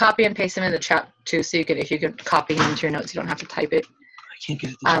I'll copy and paste them in the chat too, so if you could copy them into your notes, you don't have to type it. I can't get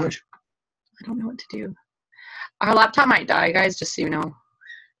it to charge. I don't know what to do. Our laptop might die, guys, just so you know.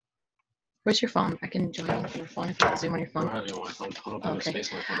 Where's your phone? I can join on your phone if you want to zoom on your phone. Okay.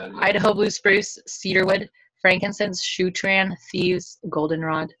 Idaho blue spruce, cedarwood, frankincense, shootran, thieves,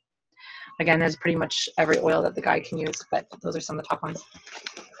 goldenrod. Again, there's pretty much every oil that the guy can use, but those are some of the top ones.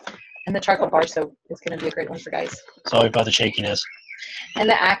 And the charcoal bar soap is going to be a great one for guys. Sorry about the shakiness. And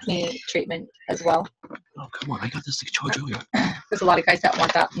the acne treatment as well. Oh, come on. I got this to charge earlier. There's a lot of guys that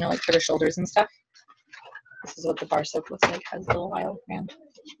want that, you know, like for their shoulders and stuff. This is what the bar soap looks like. Has a little vial brand.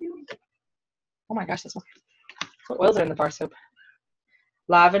 Oh my gosh, this one. What oils are in the bar soap?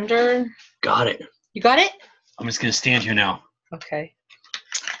 Lavender. Got it. You got it? I'm just going to stand here now. Okay.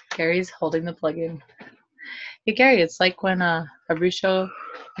 Gary's holding the plug-in. Hey, Gary, it's like when Fabricio,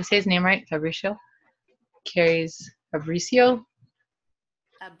 I say his name right? Fabricio? Carries Fabricio?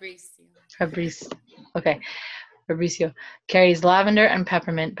 Okay. Fabricio carries lavender and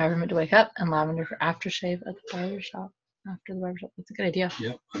peppermint. Peppermint to wake up and lavender for aftershave at the barber shop. After the barber shop. That's a good idea.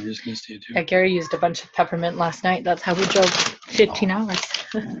 Yep, I'm just going to stand here. Yeah, Gary used a bunch of peppermint last night. That's how we drove 15 hours.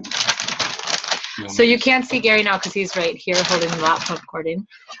 So you can't see Gary now because he's right here holding the laptop cord in.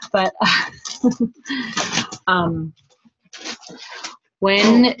 But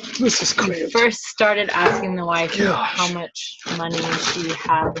when you first started asking the wife how much money she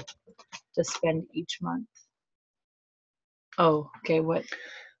had to spend each month. Oh, okay. What?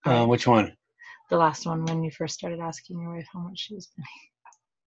 Which one? The last one, when you first started asking your wife how much she was spending.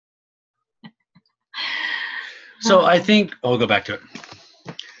 So I think I'll go back to it.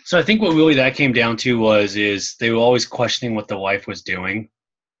 So I think what really that came down to is they were always questioning what the wife was doing,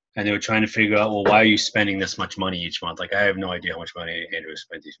 and they were trying to figure out, well, why are you spending this much money each month? Like, I have no idea how much money Andrew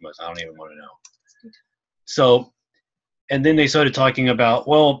spent each month. I don't even want to know. So, and then they started talking about,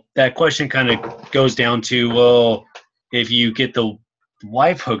 well, that question kind of goes down to, well, if you get the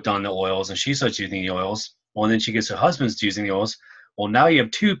wife hooked on the oils and she starts using the oils, well, and then she gets her husband using the oils, well, now you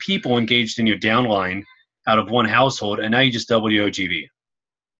have two people engaged in your downline out of one household, and now you just double your OGV.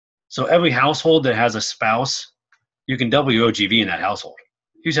 So every household that has a spouse, you can double your OGV in that household.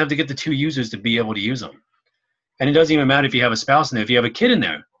 You just have to get the two users to be able to use them. And it doesn't even matter if you have a spouse in there. If you have a kid in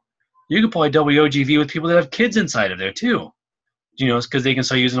there, you can probably double your OGV with people that have kids inside of there too. You know, because they can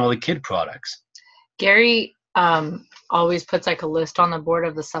start using all the kid products. Gary always puts like a list on the board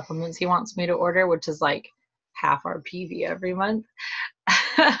of the supplements he wants me to order, which is like half our PV every month.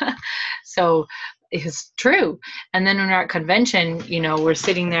 So it's true. And then when we're at convention, you know, we're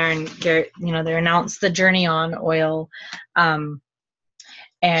sitting there and Gary, you know, they announced the Journey On oil. And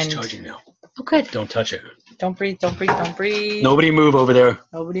It's charging now. Oh, good. Don't touch it. Don't breathe. Don't breathe. Don't breathe. Nobody move over there.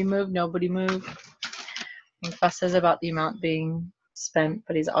 Nobody move. Nobody move. And fusses about the amount being spent,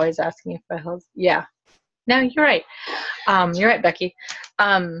 but he's always asking if I help. Yeah. No, you're right. You're right, Becky.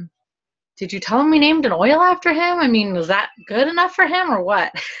 Did you tell him we named an oil after him? I mean, was that good enough for him or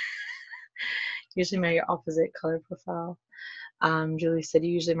what? Usually marry opposite color profile. Julie said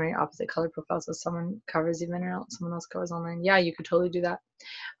you usually marry opposite color profiles, so someone covers even out, someone else covers online. Yeah, you could totally do that.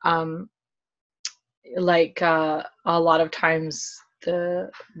 A lot of times the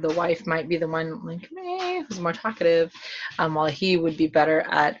wife might be the one like who's more talkative, while he would be better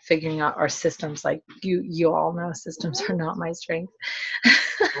at figuring out our systems. Like you all know, systems are not my strength.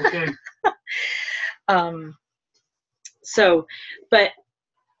 Okay. So, but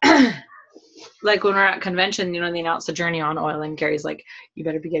like when we're at convention, you know, they announced the Journey On oil, and Gary's like, "You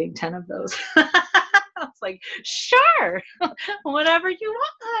better be getting 10 of those." I was like, "Sure, whatever you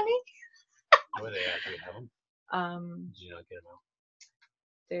want, honey." Where are they at? Do you have them? Did you not get them out?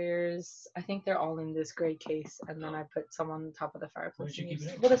 I think they're all in this gray case, and then I put some on the top of the fireplace. Where did you keep it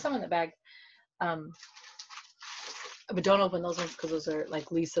at? Well, there's some in the bag. But don't open those ones because those are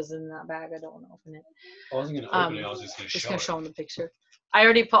like Lisa's in that bag. I don't want to open it. I wasn't going to open it. I was just going Just to gonna show show them the picture. I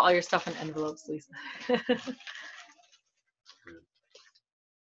already put all your stuff in envelopes, Lisa. There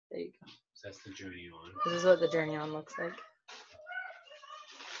you go. So that's the Journey On. This is what the Journey On looks like.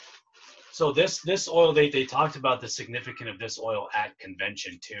 So this oil, they talked about the significance of this oil at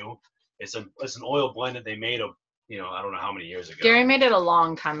convention too. It's an oil blend that they made of, I don't know how many years ago. Gary made it a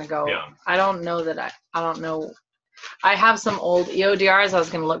long time ago. Yeah. I don't know that I don't know. I have some old EODRs. I was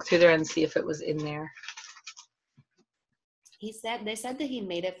going to look through there and see if it was in there. They said that he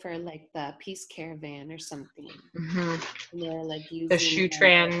made it for like the Peace Caravan or something. Mm-hmm. And they're like using The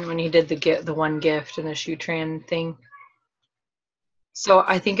Shoetran, when he did the one gift and the Shoetran thing. So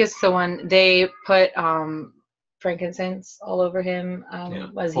I think it's the one they put frankincense all over him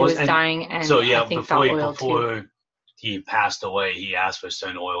as he was dying, and so I think that oil before he passed away, he asked for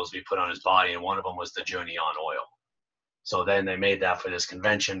certain oils to be put on his body, and one of them was the Journey On oil. So then they made that for this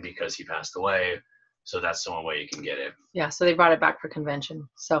convention because he passed away. So that's the only way you can get it. Yeah, so they brought it back for convention.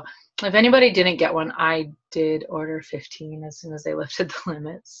 So if anybody didn't get one, I did order 15 as soon as they lifted the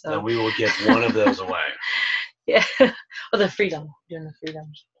limits. So then we will give one of those away. Yeah. Oh, the Freedom. Doing the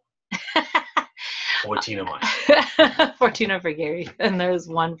Freedoms. 14 of mine. 14 are for Gary, and there's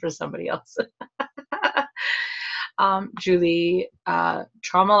one for somebody else. Julie,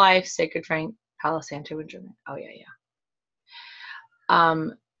 Trauma Life, Sacred Frank, Palo Santo, and German. Oh, yeah.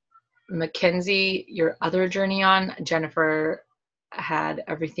 Mackenzie, your other journey on, Jennifer had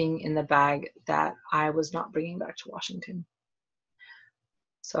everything in the bag that I was not bringing back to Washington.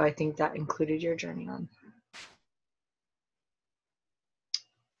 So I think that included your journey on.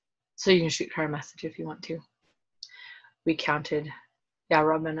 So you can shoot her a message if you want to. We counted. Yeah,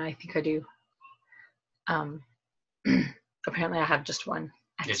 Robin, I think I do. Apparently I have just one.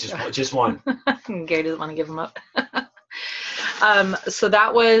 Yeah, just one. Gary doesn't want to give them up. So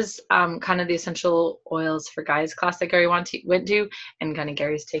that was kind of the essential oils for guys class that Gary went to, and kind of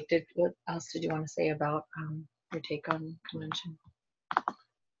Gary's take. What else did you want to say about your take on convention?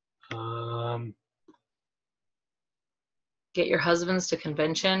 Get your husbands to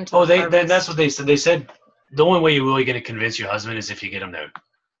convention. That's what they said. They said the only way you're really going to convince your husband is if you get him there.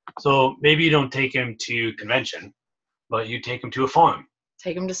 So maybe you don't take him to convention, but you take him to a farm.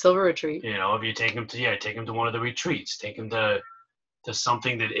 Take him to Silver Retreat. If you take him to one of the retreats. Take him to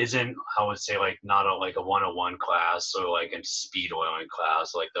something that isn't, I would say, like not a 101 class or like a speed oiling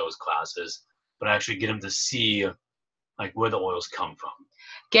class, like those classes, but actually get him to see like where the oils come from.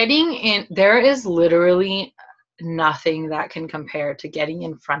 Getting in, there is literally nothing that can compare to getting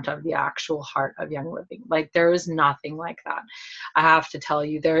in front of the actual heart of Young Living. Like there is nothing like that. I have to tell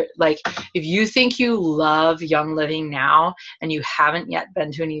you, if you think you love Young Living now and you haven't yet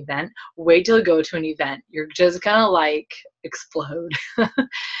been to an event, wait till you go to an event. You're just gonna explode.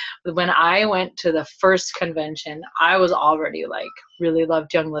 When I went to the first convention, I was already really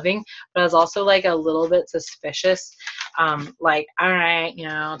loved Young Living, but I was also a little bit suspicious. All right,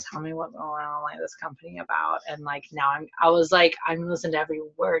 tell me what I don't like this company about. And now I'm listening to every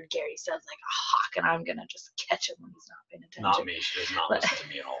word Gary says like a hawk, and I'm gonna just catch him when he's not paying attention. Not me. She does not listen to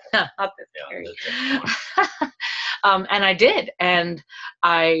me at all. Not this Gary. And I did, and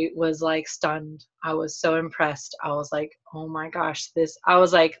I was stunned. I was so impressed. I was like, oh my gosh, I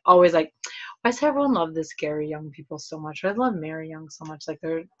was always why does everyone love this Gary Young people so much? I love Mary Young so much.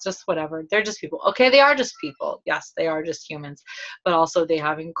 They're just whatever. They're just people. Okay, they are just people. Yes, they are just humans, but also they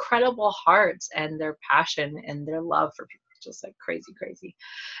have incredible hearts, and their passion and their love for people just crazy.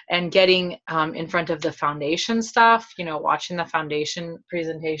 And getting in front of the foundation stuff, watching the foundation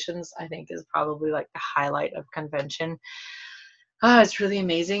presentations, I think is probably the highlight of convention. It's really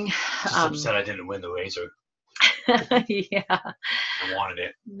amazing. Just upset I didn't win the razor. Yeah. I wanted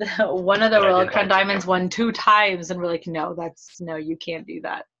it. One of the Royal Crown Diamonds won 2 times, and we're like, no, you can't do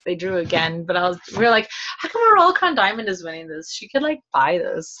that. They drew again, but we were like, how come a Royal Crown Diamond is winning this? She could buy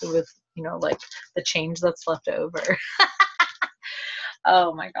this with the change that's left over.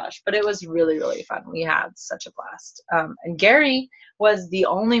 Oh my gosh, but it was really, really fun. We had such a blast. And Gary was the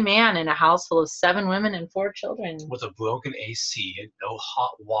only man in a house full of 7 women and 4 children. With a broken AC, no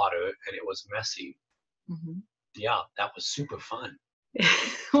hot water, and it was messy. Mm-hmm. Yeah, that was super fun.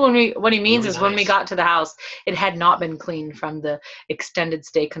 What he means Really is when we nice. got to the house, it had not been cleaned from the extended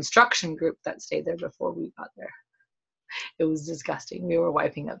stay construction group that stayed there before we got there. It was disgusting. We were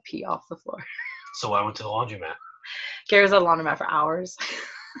wiping up pee off the floor. So I went to the laundromat. Gary was at a laundromat for hours.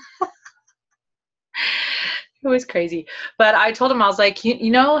 It was crazy. But I told him, I was like,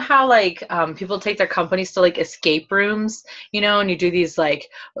 you know how like people take their companies to like escape rooms, and you do these like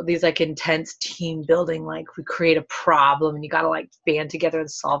intense team building, like we create a problem and you gotta like band together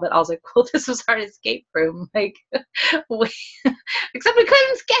and solve it. I was like, well, this was our escape room. Like except we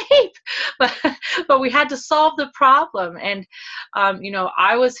couldn't escape. But we had to solve the problem. And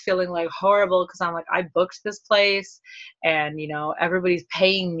I was feeling like horrible because I'm like, I booked this place and everybody's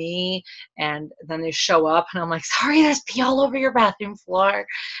paying me, and then they show up and I'm like, sorry, there's pee all over your bathroom floor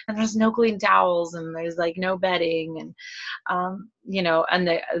and there's no clean towels and there's like no bedding, and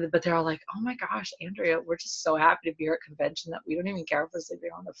but they're all like, oh my gosh, Andrea, we're just so happy to be here at convention that we don't even care if we're sleeping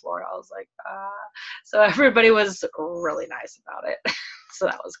on the floor. I was like, so everybody was really nice about it. So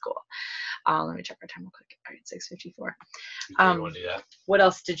that was cool. Let me check our time real quick. All right, 6:54. You want to do that? What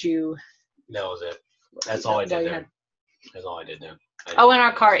else did you? That was it. That's all I did there. That's all I did there. Oh, and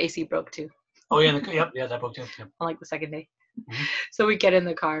our car AC broke too. Oh yeah, that broke too. Yep. On like the second day. Mm-hmm. So we get in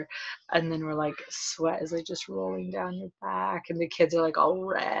the car and then we're like, sweat is like just rolling down your back and the kids are like all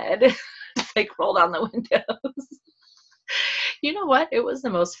red. It's like roll down the windows. You know what? It was the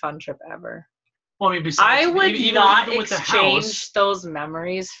most fun trip ever. Well, I mean, besides, I would not even with the exchange house, those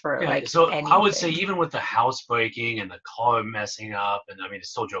memories for anything. I would say even with the house breaking and the car messing up, and I mean, it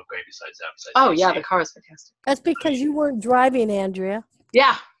still drove great besides that. Oh yeah, the car was fantastic. That's because you weren't driving, Andrea.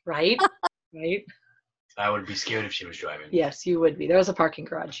 Yeah, right? Right? I would be scared if she was driving. Yes, you would be. There was a parking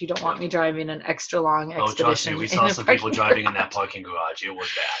garage. You don't want me driving an extra long expedition. Oh, trust me, we saw some people driving in that parking garage. It was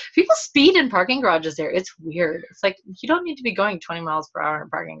bad. People speed in parking garages there. It's weird. It's like you don't need to be going 20 miles per hour in a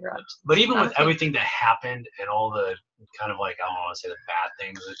parking garage. But even with everything that happened and all the kind of like, I don't want to say the bad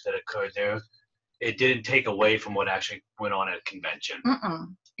things that occurred there, it didn't take away from what actually went on at a convention.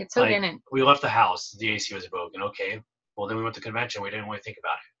 It so didn't. We left the house. The AC was broken. Okay. Well, then we went to convention. We didn't really think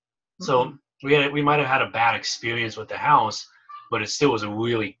about it. So we might have had a bad experience with the house, but it still was a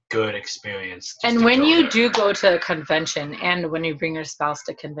really good experience. And when you do go to a convention, and when you bring your spouse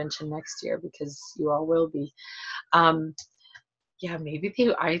to convention next year, because you all will be, yeah, maybe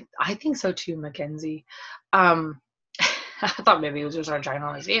I think so too, Mackenzie. I thought maybe it was just our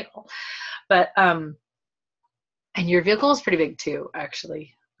ginormous vehicle, but and your vehicle is pretty big too,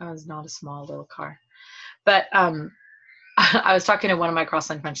 actually. It was not a small little car, but I was talking to one of my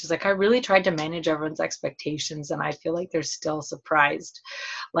cross-line friends. She's like, I really tried to manage everyone's expectations, and I feel like they're still surprised,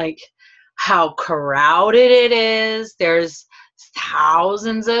 like how crowded it is. There's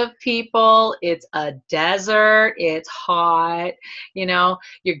thousands of people. It's a desert. It's hot.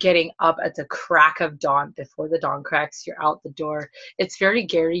 You're getting up at the crack of dawn. Before the dawn cracks, you're out the door. It's very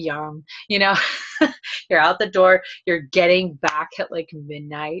Gary Young. You're out the door. You're getting back at like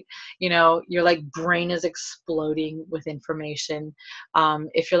midnight. Your like brain is exploding with information.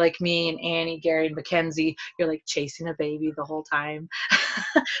 If you're like me and Annie, Gary, and Mackenzie, you're like chasing a baby the whole time.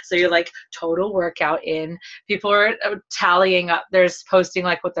 So you're like total workout in. People are tallying up. There's posting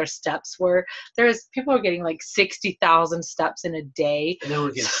like what their steps were. People are getting like 60,000 steps in a day. And then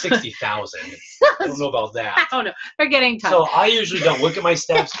we're getting 60,000. I don't know about that. I don't know. They're getting tons. So I usually don't look at my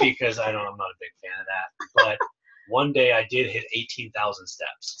steps because I'm not a big fan of that. But one day I did hit 18,000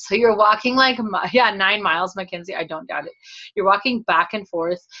 steps. So you're walking like, 9 miles, Mackenzie. I don't doubt it. You're walking back and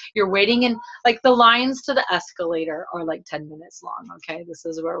forth. You're waiting in, like the lines to the escalator are like 10 minutes long. Okay. This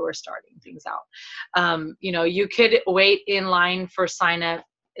is where we're starting things out. You could wait in line for sign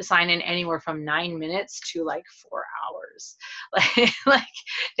in anywhere from 9 minutes to like 4 hours. Like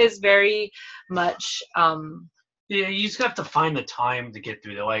it's very much, yeah, you just have to find the time to get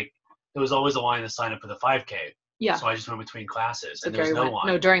through. There was always a line to sign up for the 5K. Yeah. So I just went between classes, and there's no line.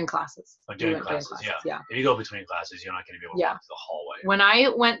 No, during classes. Oh, during classes, yeah. If you go between classes, you're not going to be able to walk to the hallway. When I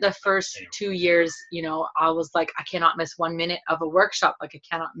went the first 2 years, I was like, I cannot miss 1 minute of a workshop. Like, I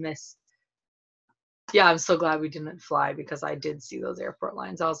cannot miss. Yeah, I'm so glad we didn't fly because I did see those airport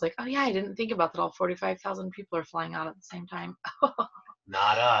lines. I was like, oh, yeah, I didn't think about that. All 45,000 people are flying out at the same time.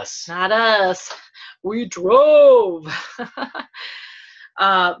 Not us. Not us. We drove.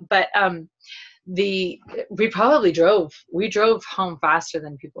 We probably drove. We drove home faster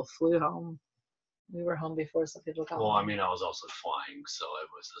than people flew home. We were home before some people got home. Well, I mean, I was also flying, so it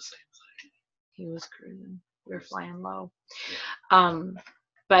was the same thing. He was cruising. We were flying low. Yeah.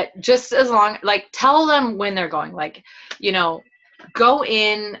 But just as long, like, tell them when they're going. Like, go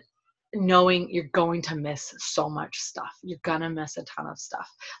in knowing you're going to miss so much stuff. You're gonna miss a ton of stuff.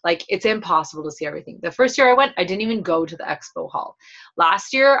 Like, it's impossible to see everything. The first year I went, I didn't even go to the expo hall.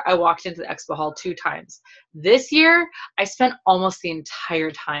 Last year I walked into the expo hall 2 times. This year I spent almost the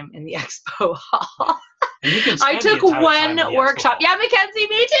entire time in the expo hall. And you can I took one workshop. Yeah, Mackenzie,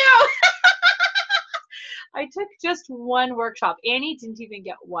 me too. I took just one workshop. Annie didn't even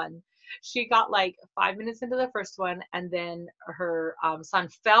get one. She got like 5 minutes into the first one, and then her son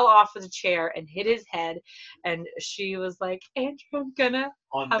fell off of the chair and hit his head, and she was like, Andrew, I'm gonna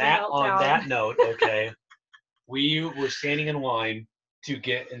On have a that meltdown. note, okay, we were standing in line to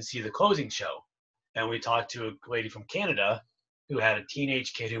get and see the closing show, and we talked to a lady from Canada who had a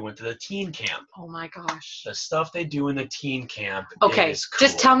teenage kid who went to the teen camp. Oh my gosh. The stuff they do in the teen camp Okay, is cool.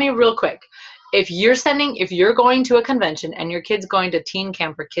 just tell me real quick. If you're going to a convention and your kid's going to teen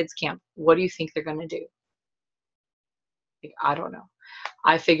camp or kids camp, what do you think they're going to do? Like, I don't know.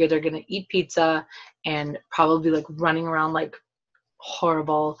 I figure they're going to eat pizza and probably like running around like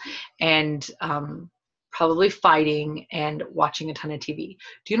horrible and probably fighting and watching a ton of TV.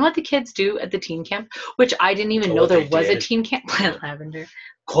 Do you know what the kids do at the teen camp? Which I didn't even know there was a teen camp. Lavender.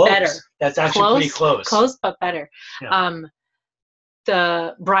 Close. Better. That's actually pretty close. Close, but better. Yeah.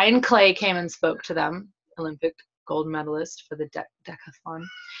 The Brian Clay came and spoke to them, Olympic gold medalist for the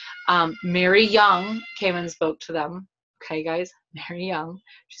decathlon. Mary Young came and spoke to them. Okay, guys, Mary Young.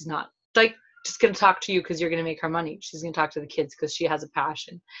 She's not like just going to talk to you because you're going to make her money. She's going to talk to the kids because she has a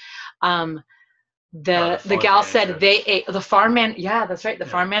passion. The gal said they ate the farm man. Yeah, that's right. The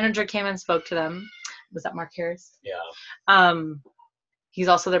farm manager came and spoke to them. Was that Mark Harris? Yeah. He's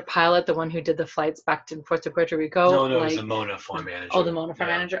also their pilot, the one who did the flights back and forth to Puerto Rico. No, it was the Mona farm manager. Oh, the Mona farm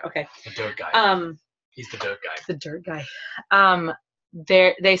manager. Okay. The dirt guy. He's the dirt guy. The dirt guy.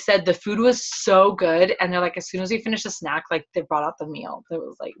 They said the food was so good, and they're like, as soon as we finished the snack, like they brought out the meal. They're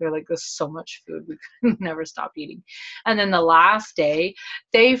like, there's so much food, we could never stop eating. And then the last day,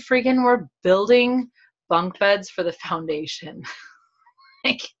 they freaking were building bunk beds for the foundation.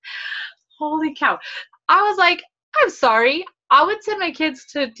 Like, holy cow! I was like, I'm sorry. I would send my kids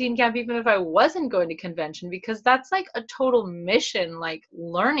to teen camp even if I wasn't going to convention, because that's like a total mission, like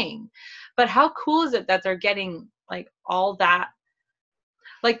learning. But how cool is it that they're getting like all that?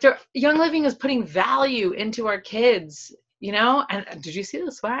 Like their Young Living is putting value into our kids, you know? And did you see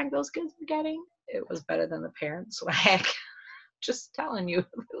the swag those kids were getting? It was better than the parent swag. Just telling you,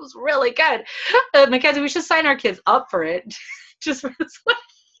 it was really good. Mackenzie, we should sign our kids up for it. Just for the swag.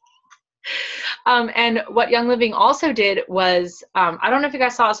 And what Young Living also did was, I don't know if you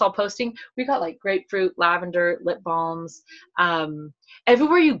guys saw us all posting, we got like grapefruit, lavender, lip balms.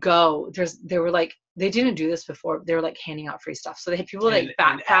 Everywhere you go, they were like, they didn't do this before. They were like handing out free stuff. So they had people with like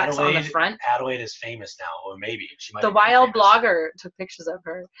backpacks on the front. Adelaide is famous now, or maybe she might. The wild blogger took pictures of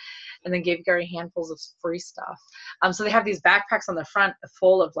her and then gave Gary handfuls of free stuff. So they have these backpacks on the front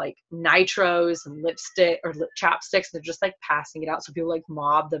full of like nitros and lipstick or lip chapsticks. And they're just like passing it out. So people like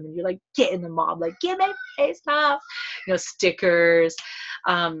mob them, and you're like, get in the mob, like, give me free stuff. You know, stickers.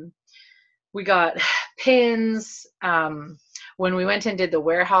 We got pins. When we went and did the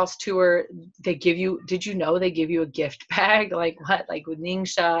warehouse tour, did you know they give you a gift bag? Like what? Like with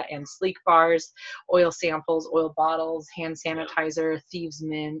Ningxia and Sleek bars, oil samples, oil bottles, hand sanitizer, thieves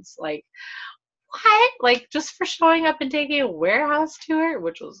mints, like what? Like just for showing up and taking a warehouse tour,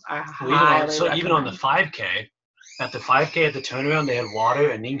 which was even on the 5K, at the turnaround, they had water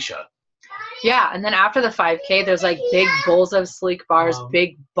and Ningxia. Yeah, and then after the 5K, there's like big bowls of Sleek bars,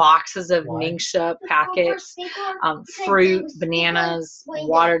 big boxes of Ningxia packets, fruit, bananas,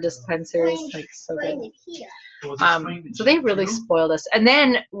 water dispensers, like so good. So they really spoiled us. And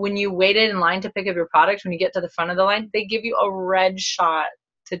then when you waited in line to pick up your product, when you get to the front of the line, they give you a red shot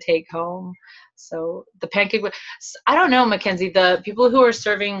to take home. So the pancake, I don't know, Mackenzie, the people who are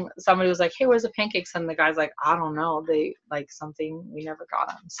serving, somebody was like, hey, where's the pancakes? And the guy's like, I don't know. They like something, we never got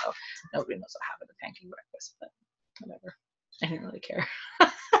them. So nobody knows what happened to pancake breakfast, but whatever. I didn't really care.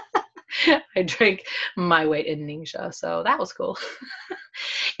 I drank my weight in Ningxia, so that was cool.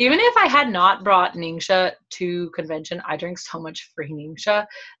 Even if I had not brought Ningxia to convention, I drank so much free Ningxia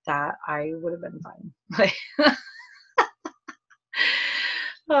that I would have been fine.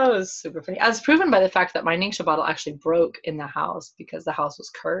 Oh, it was super funny. As proven by the fact that my Ningxia bottle actually broke in the house because the house was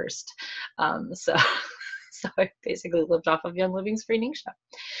cursed. So I basically lived off of Young Living's free Ningxia.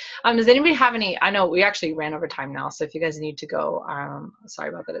 Does anybody have any? I know we actually ran over time now, so if you guys need to go, sorry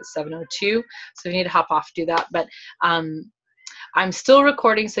about that. It's 7:02, so if you need to hop off, do that. But I'm still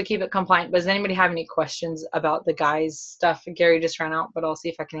recording, so keep it compliant. But does anybody have any questions about the guys' stuff? Gary just ran out, but I'll see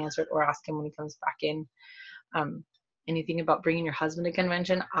if I can answer it or ask him when he comes back in. Anything about bringing your husband to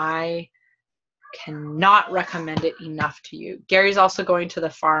convention, I cannot recommend it enough to you. Gary's also going to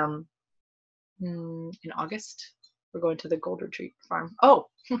the farm in August. We're going to the Gold Retreat farm. Oh,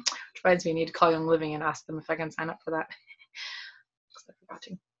 which reminds me, I need to call Young Living and ask them if I can sign up for that. I forgot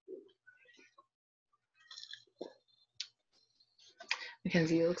to.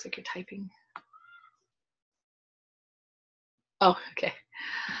 Mackenzie, it looks like you're typing. Oh, okay.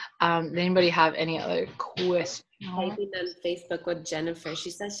 Does anybody have any other questions? Typing on Facebook with Jennifer. She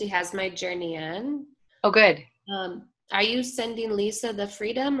says she has my journey in. Oh, good. Are you sending Lisa the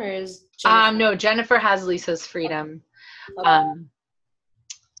freedom, or is Jennifer? No, Jennifer has Lisa's freedom. Okay.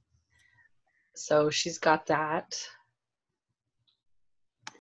 So she's got that.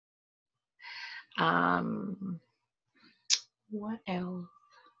 What else?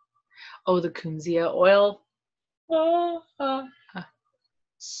 Oh, the Kunzia oil.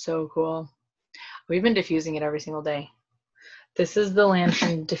 So cool. We've been diffusing it every single day. This is the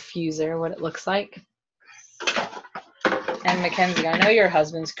lantern diffuser, what it looks like. And Mackenzie, I know your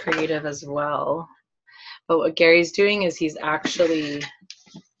husband's creative as well. But what Gary's doing is he's actually,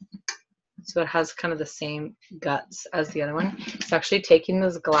 so it has kind of the same guts as the other one. He's actually taking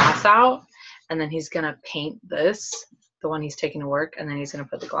this glass out, and then he's going to paint this, the one he's taking to work, and then he's going to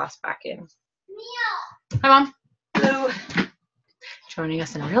put the glass back in. Hi, Mom. Hello. Joining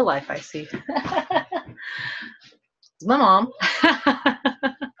us in real life, I see. It's my mom.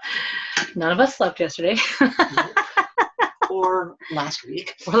 None of us slept yesterday. Or last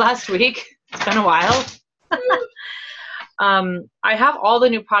week. It's been a while. I have all the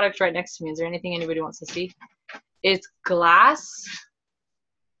new products right next to me. Is there anything anybody wants to see? It's glass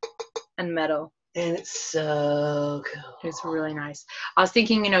and metal. And it's so cool. It's really nice. I was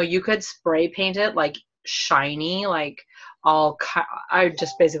thinking, you could spray paint it like shiny, like I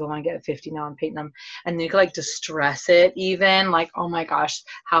just basically want to get 50 now and paint them. And then you could like distress it even. Like, oh my gosh,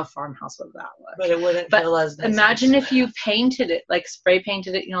 how farmhouse would that look? But it wouldn't feel as nice. Imagine if you painted it, like spray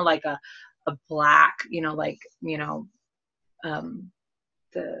painted it, like a black,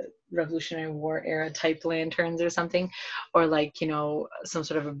 the Revolutionary War era type lanterns or something, or like some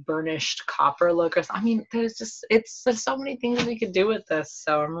sort of a burnished copper look or something. I mean, there's so many things that we could do with this,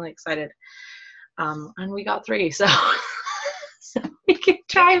 so I'm really excited. And we got 3, so we can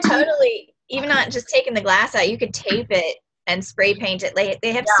try totally, even not just taking the glass out, you could tape it and spray paint it.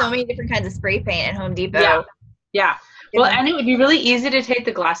 They have so many different kinds of spray paint at Home Depot. Yeah. Well, and it would be really easy to take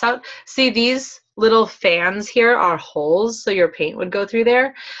the glass out. See, these little fans here are holes, so your paint would go through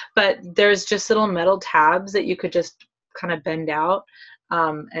there. But there's just little metal tabs that you could just kind of bend out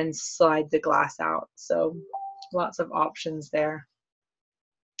and slide the glass out. So lots of options there.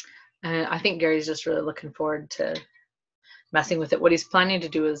 And I think Gary's just really looking forward to messing with it. What he's planning to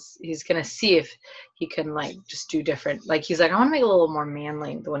do is he's going to see if he can like just do different. Like he's like, I want to make it a little more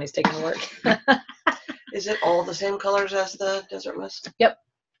manly, the one he's taking to work. Is it all the same colors as the Desert Mist? Yep.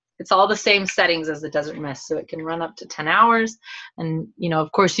 It's all the same settings as the Desert Mist, so it can run up to 10 hours. And,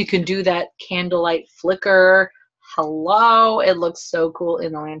 of course, you can do that candlelight flicker. Hello. It looks so cool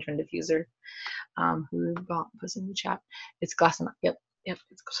in the lantern diffuser. Who was in the chat? It's glass and yep.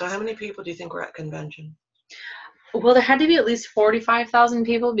 So how many people do you think were at convention? Well, there had to be at least 45,000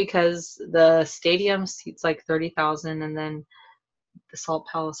 people because the stadium seats like 30,000, and then the Salt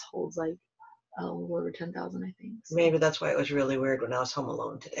Palace holds like a little over 10,000, I think. So. Maybe that's why it was really weird when I was home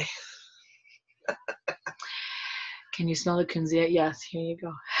alone today. Can you smell the Kunzia? Yes, here you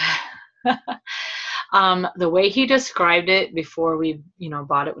go. The way he described it before we,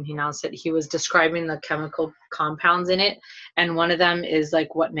 bought it, when he announced it, he was describing the chemical compounds in it. And one of them is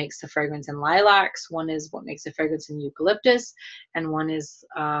like what makes the fragrance in lilacs. One is what makes the fragrance in eucalyptus. And one is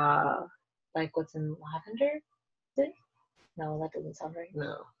like what's in lavender. Is it? No, that doesn't sound right.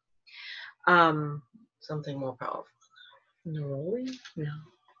 No. Something more powerful. Neroli? No.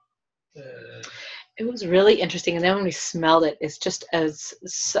 It was really interesting. And then when we smelled it, it's just it's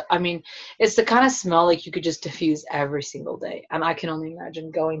the kind of smell like you could just diffuse every single day. And I can only imagine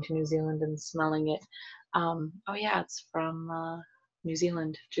going to New Zealand and smelling it. It's from New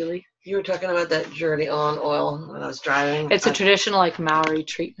Zealand, Julie. You were talking about that Journey On oil when I was driving. It's a traditional like Maori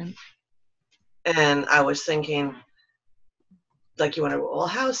treatment. And I was thinking, like, you wonder, well,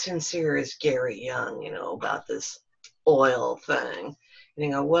 how sincere is Gary Young, about this oil thing? And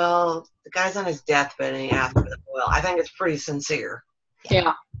you go, well, the guy's on his deathbed and he asked for the oil. I think it's pretty sincere.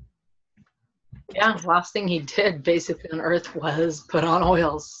 Yeah. Yeah, last thing he did basically on Earth was put on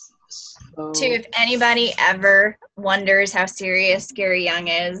oils. So. Too, if anybody ever wonders how serious Gary Young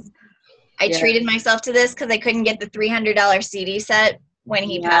is, I treated myself to this because I couldn't get the $300 CD set when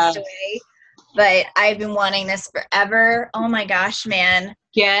he passed away. But I've been wanting this forever. Oh my gosh, man.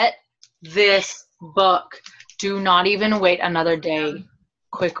 Get this book. Do not even wait another day.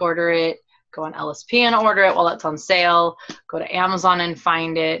 Quick order it. Go on LSP and order it while it's on sale. Go to Amazon and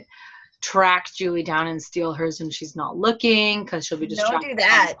find it. Track Julie down and steal hers when she's not looking because she'll be distracted. Don't do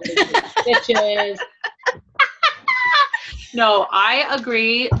that. No, I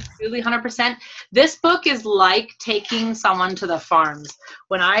agree, really, 100%. This book is like taking someone to the farms.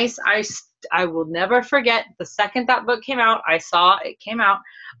 When I will never forget the second that book came out. I saw it came out.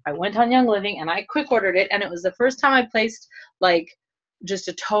 I went on Young Living and I quick ordered it, and it was the first time I placed like just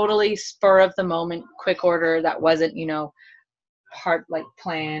a totally spur of the moment quick order that wasn't, hard like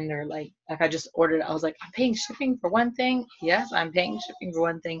planned, or like I just ordered it. I was like, I'm paying shipping for one thing. Yes, I'm paying shipping for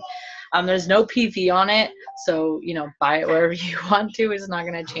one thing. There's no PV on it, so buy it wherever you want to. It's not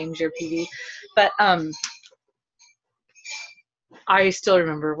going to change your PV. But I still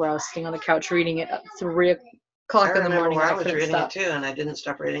remember where I was sitting on the couch reading it at 3 o'clock in the morning. I was couldn't reading stop. it too, and I didn't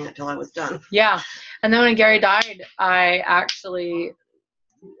stop reading it till I was done. Yeah, and then when Gary died, I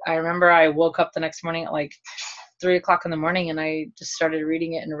remember I woke up the next morning at like 3 o'clock in the morning, and I just started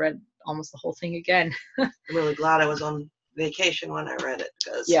reading it and read almost the whole thing again. I'm really glad I was on vacation when I read it,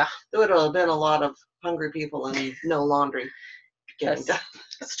 because Yeah, there would have been a lot of hungry people and no laundry getting done.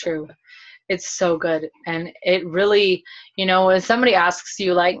 it's true. It's so good. And it really, when somebody asks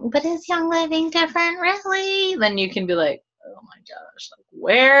you like, but is Young Living different really? Then you can be like, oh my gosh, like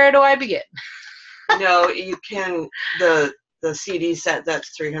where do I begin? You can, the CD set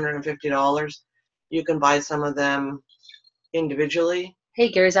that's $350. You can buy some of them individually.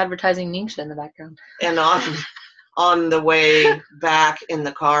 Hey, Gary's advertising Ningxia in the background. And on the way back in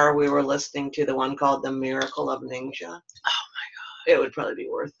the car, we were listening to the one called The Miracle of Ningxia. Oh my God. It would probably be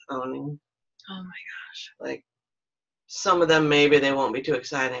worth owning. Oh my gosh. Like, some of them, maybe they won't be too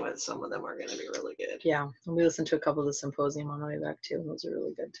exciting, but some of them are going to be really good. Yeah, and we listened to a couple of the Symposium on the way back too, and those are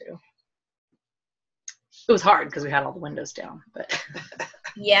really good too. It was hard because we had all the windows down, but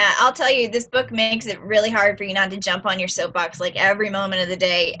Yeah, I'll tell you, this book makes it really hard for you not to jump on your soapbox like every moment of the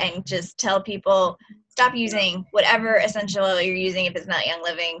day and just tell people, stop using whatever essential oil you're using if it's not Young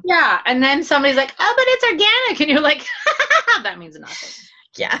Living. yeah. And then somebody's like, oh, but it's organic, and you're like, that means nothing.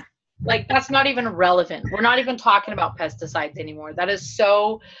 Yeah. Like, that's not even relevant. We're not even talking about pesticides anymore. That is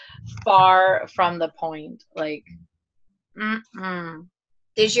so far from the point. Like,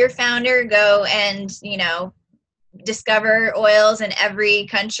 Does your founder go and, discover oils in every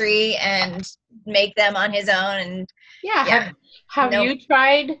country and make them on his own? And yeah. Have you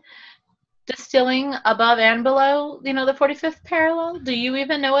tried distilling above and below, the 45th parallel? Do you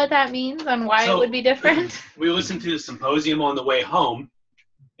even know what that means and why it would be different? We listened to the Symposium on the way home.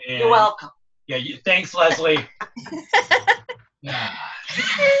 And You're welcome. Yeah, thanks, Leslie.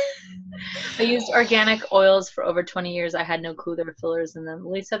 I used organic oils for over 20 years. I had no clue there were fillers in them.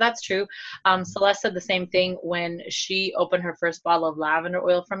 Lisa, that's true. Celeste said the same thing when she opened her first bottle of lavender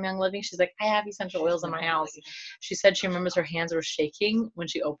oil from Young Living. She's like, I have essential oils in my house. She said she remembers her hands were shaking when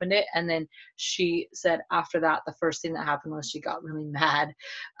she opened it. And then she said after that, the first thing that happened was she got really mad.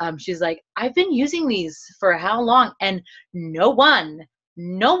 She's like, I've been using these for how long? And no one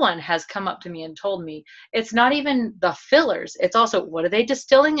has come up to me and told me. It's not even the fillers. It's also, what are they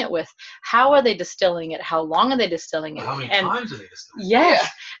distilling it with? How are they distilling it? How long are they distilling it? How many times are they distilling it? Yes. Yeah.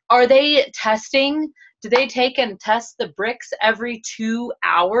 Are they testing? Do they take and test the bricks every 2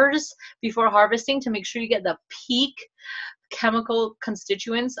 hours before harvesting to make sure you get the peak chemical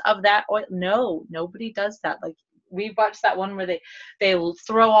constituents of that oil? No, nobody does that. Like, we watched that one where they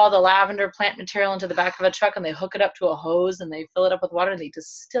throw all the lavender plant material into the back of a truck and they hook it up to a hose and they fill it up with water and they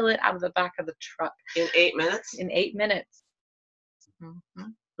distill it out of the back of the truck. In 8 minutes? In 8 minutes. Mm-hmm.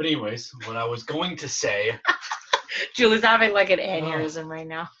 But anyways, what I was going to say. Julie's having like an aneurysm right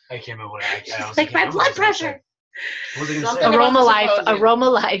now. I can't remember what I was like my blood pressure. What was I going to say? Aroma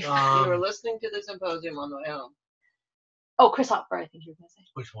Life. You were listening to the Symposium on the way home. Oh, Chris Hopper, I think you were going to say.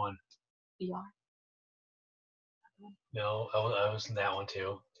 Which one? ER. No, I was in that one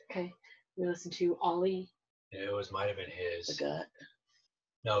too. Okay. We listened to Ollie. Yeah, might have been his. The gut.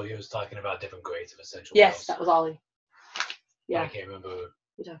 No, he was talking about different grades of essential oils. Yes, that was Ollie. Yeah. I can't remember.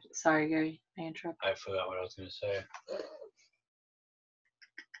 Sorry, Gary. I interrupted. I forgot what I was going to say.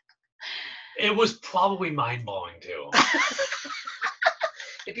 It was probably mind-blowing too.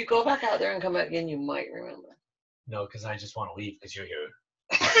 If you go back out there and come back again, you might remember. No, because I just want to leave because you're here.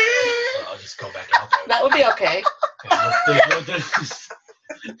 So I'll just go back out there. That would be okay.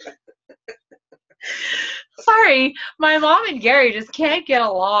 Sorry, my mom and Gary just can't get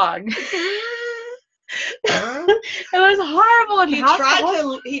along. It was horrible. And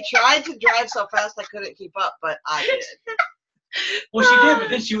he tried to drive so fast I couldn't keep up, but I did. Well, she did, but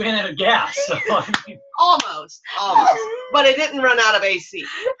then she ran out of gas. So Almost. But it didn't run out of AC.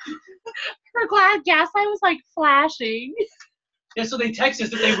 Her gas line was like flashing. Yeah, so they texted us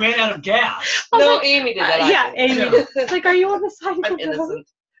that they ran out of gas. No, Amy did that. Yeah, Amy did. It's like, are you on the side of the road? I'm innocent.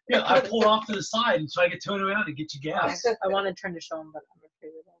 Yeah, I pulled off to the side and so I could turn around and get you gas. I want to turn to show him, but I'm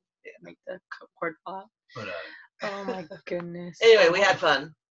afraid it'll make the cord fall out. But Oh my goodness. Anyway, we had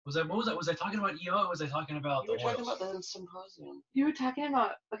fun. what was I? Was I talking about EO? Or was I talking about You were the talking oils? about the symposium. You were talking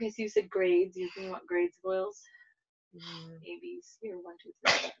about, okay, so you said grades. You were thinking about grades of oils? A, B, C, or 1, 2,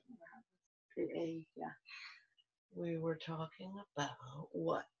 3. Grade A, yeah. We were talking about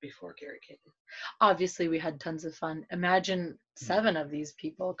what before Gary came? Obviously, we had tons of fun. Imagine 7 of these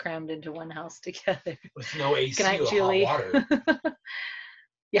people crammed into one house together. With no AC Good night, or Julie. hot water.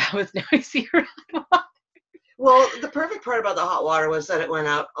 Yeah, with no AC around. Well, the perfect part about the hot water was that it went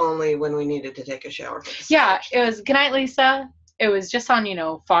out only when we needed to take a shower. For the Yeah, stage. it was good night, Lisa. It was just on,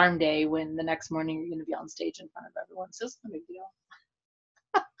 farm day when the next morning you're going to be on stage in front of everyone. So it's no big deal.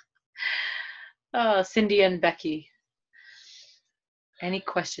 Oh, Cindy and Becky. Any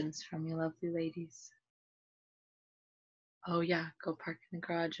questions from you lovely ladies? Oh, yeah, go park in the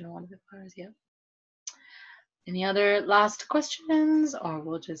garage in one of the cars. Yep. Any other last questions, or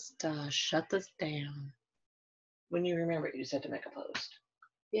we'll just shut this down? When you remember it, you said to make a post.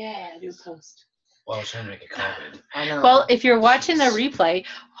 Yeah, do post. Well, I was trying to make a comment. I know. Well, if you're watching the replay,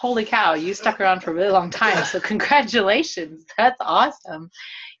 holy cow, you stuck around for a really long time. So congratulations. That's awesome.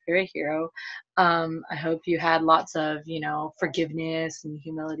 You're a hero. I hope you had lots of, forgiveness and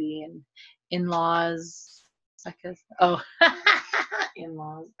humility and in-laws. I guess. Oh,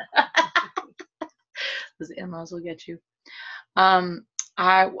 in-laws. Those in-laws will get you.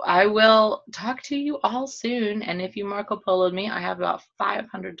 I will talk to you all soon. And if you Marco Polo'd me, I have about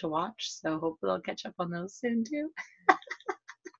 500 to watch. So hopefully I'll catch up on those soon too.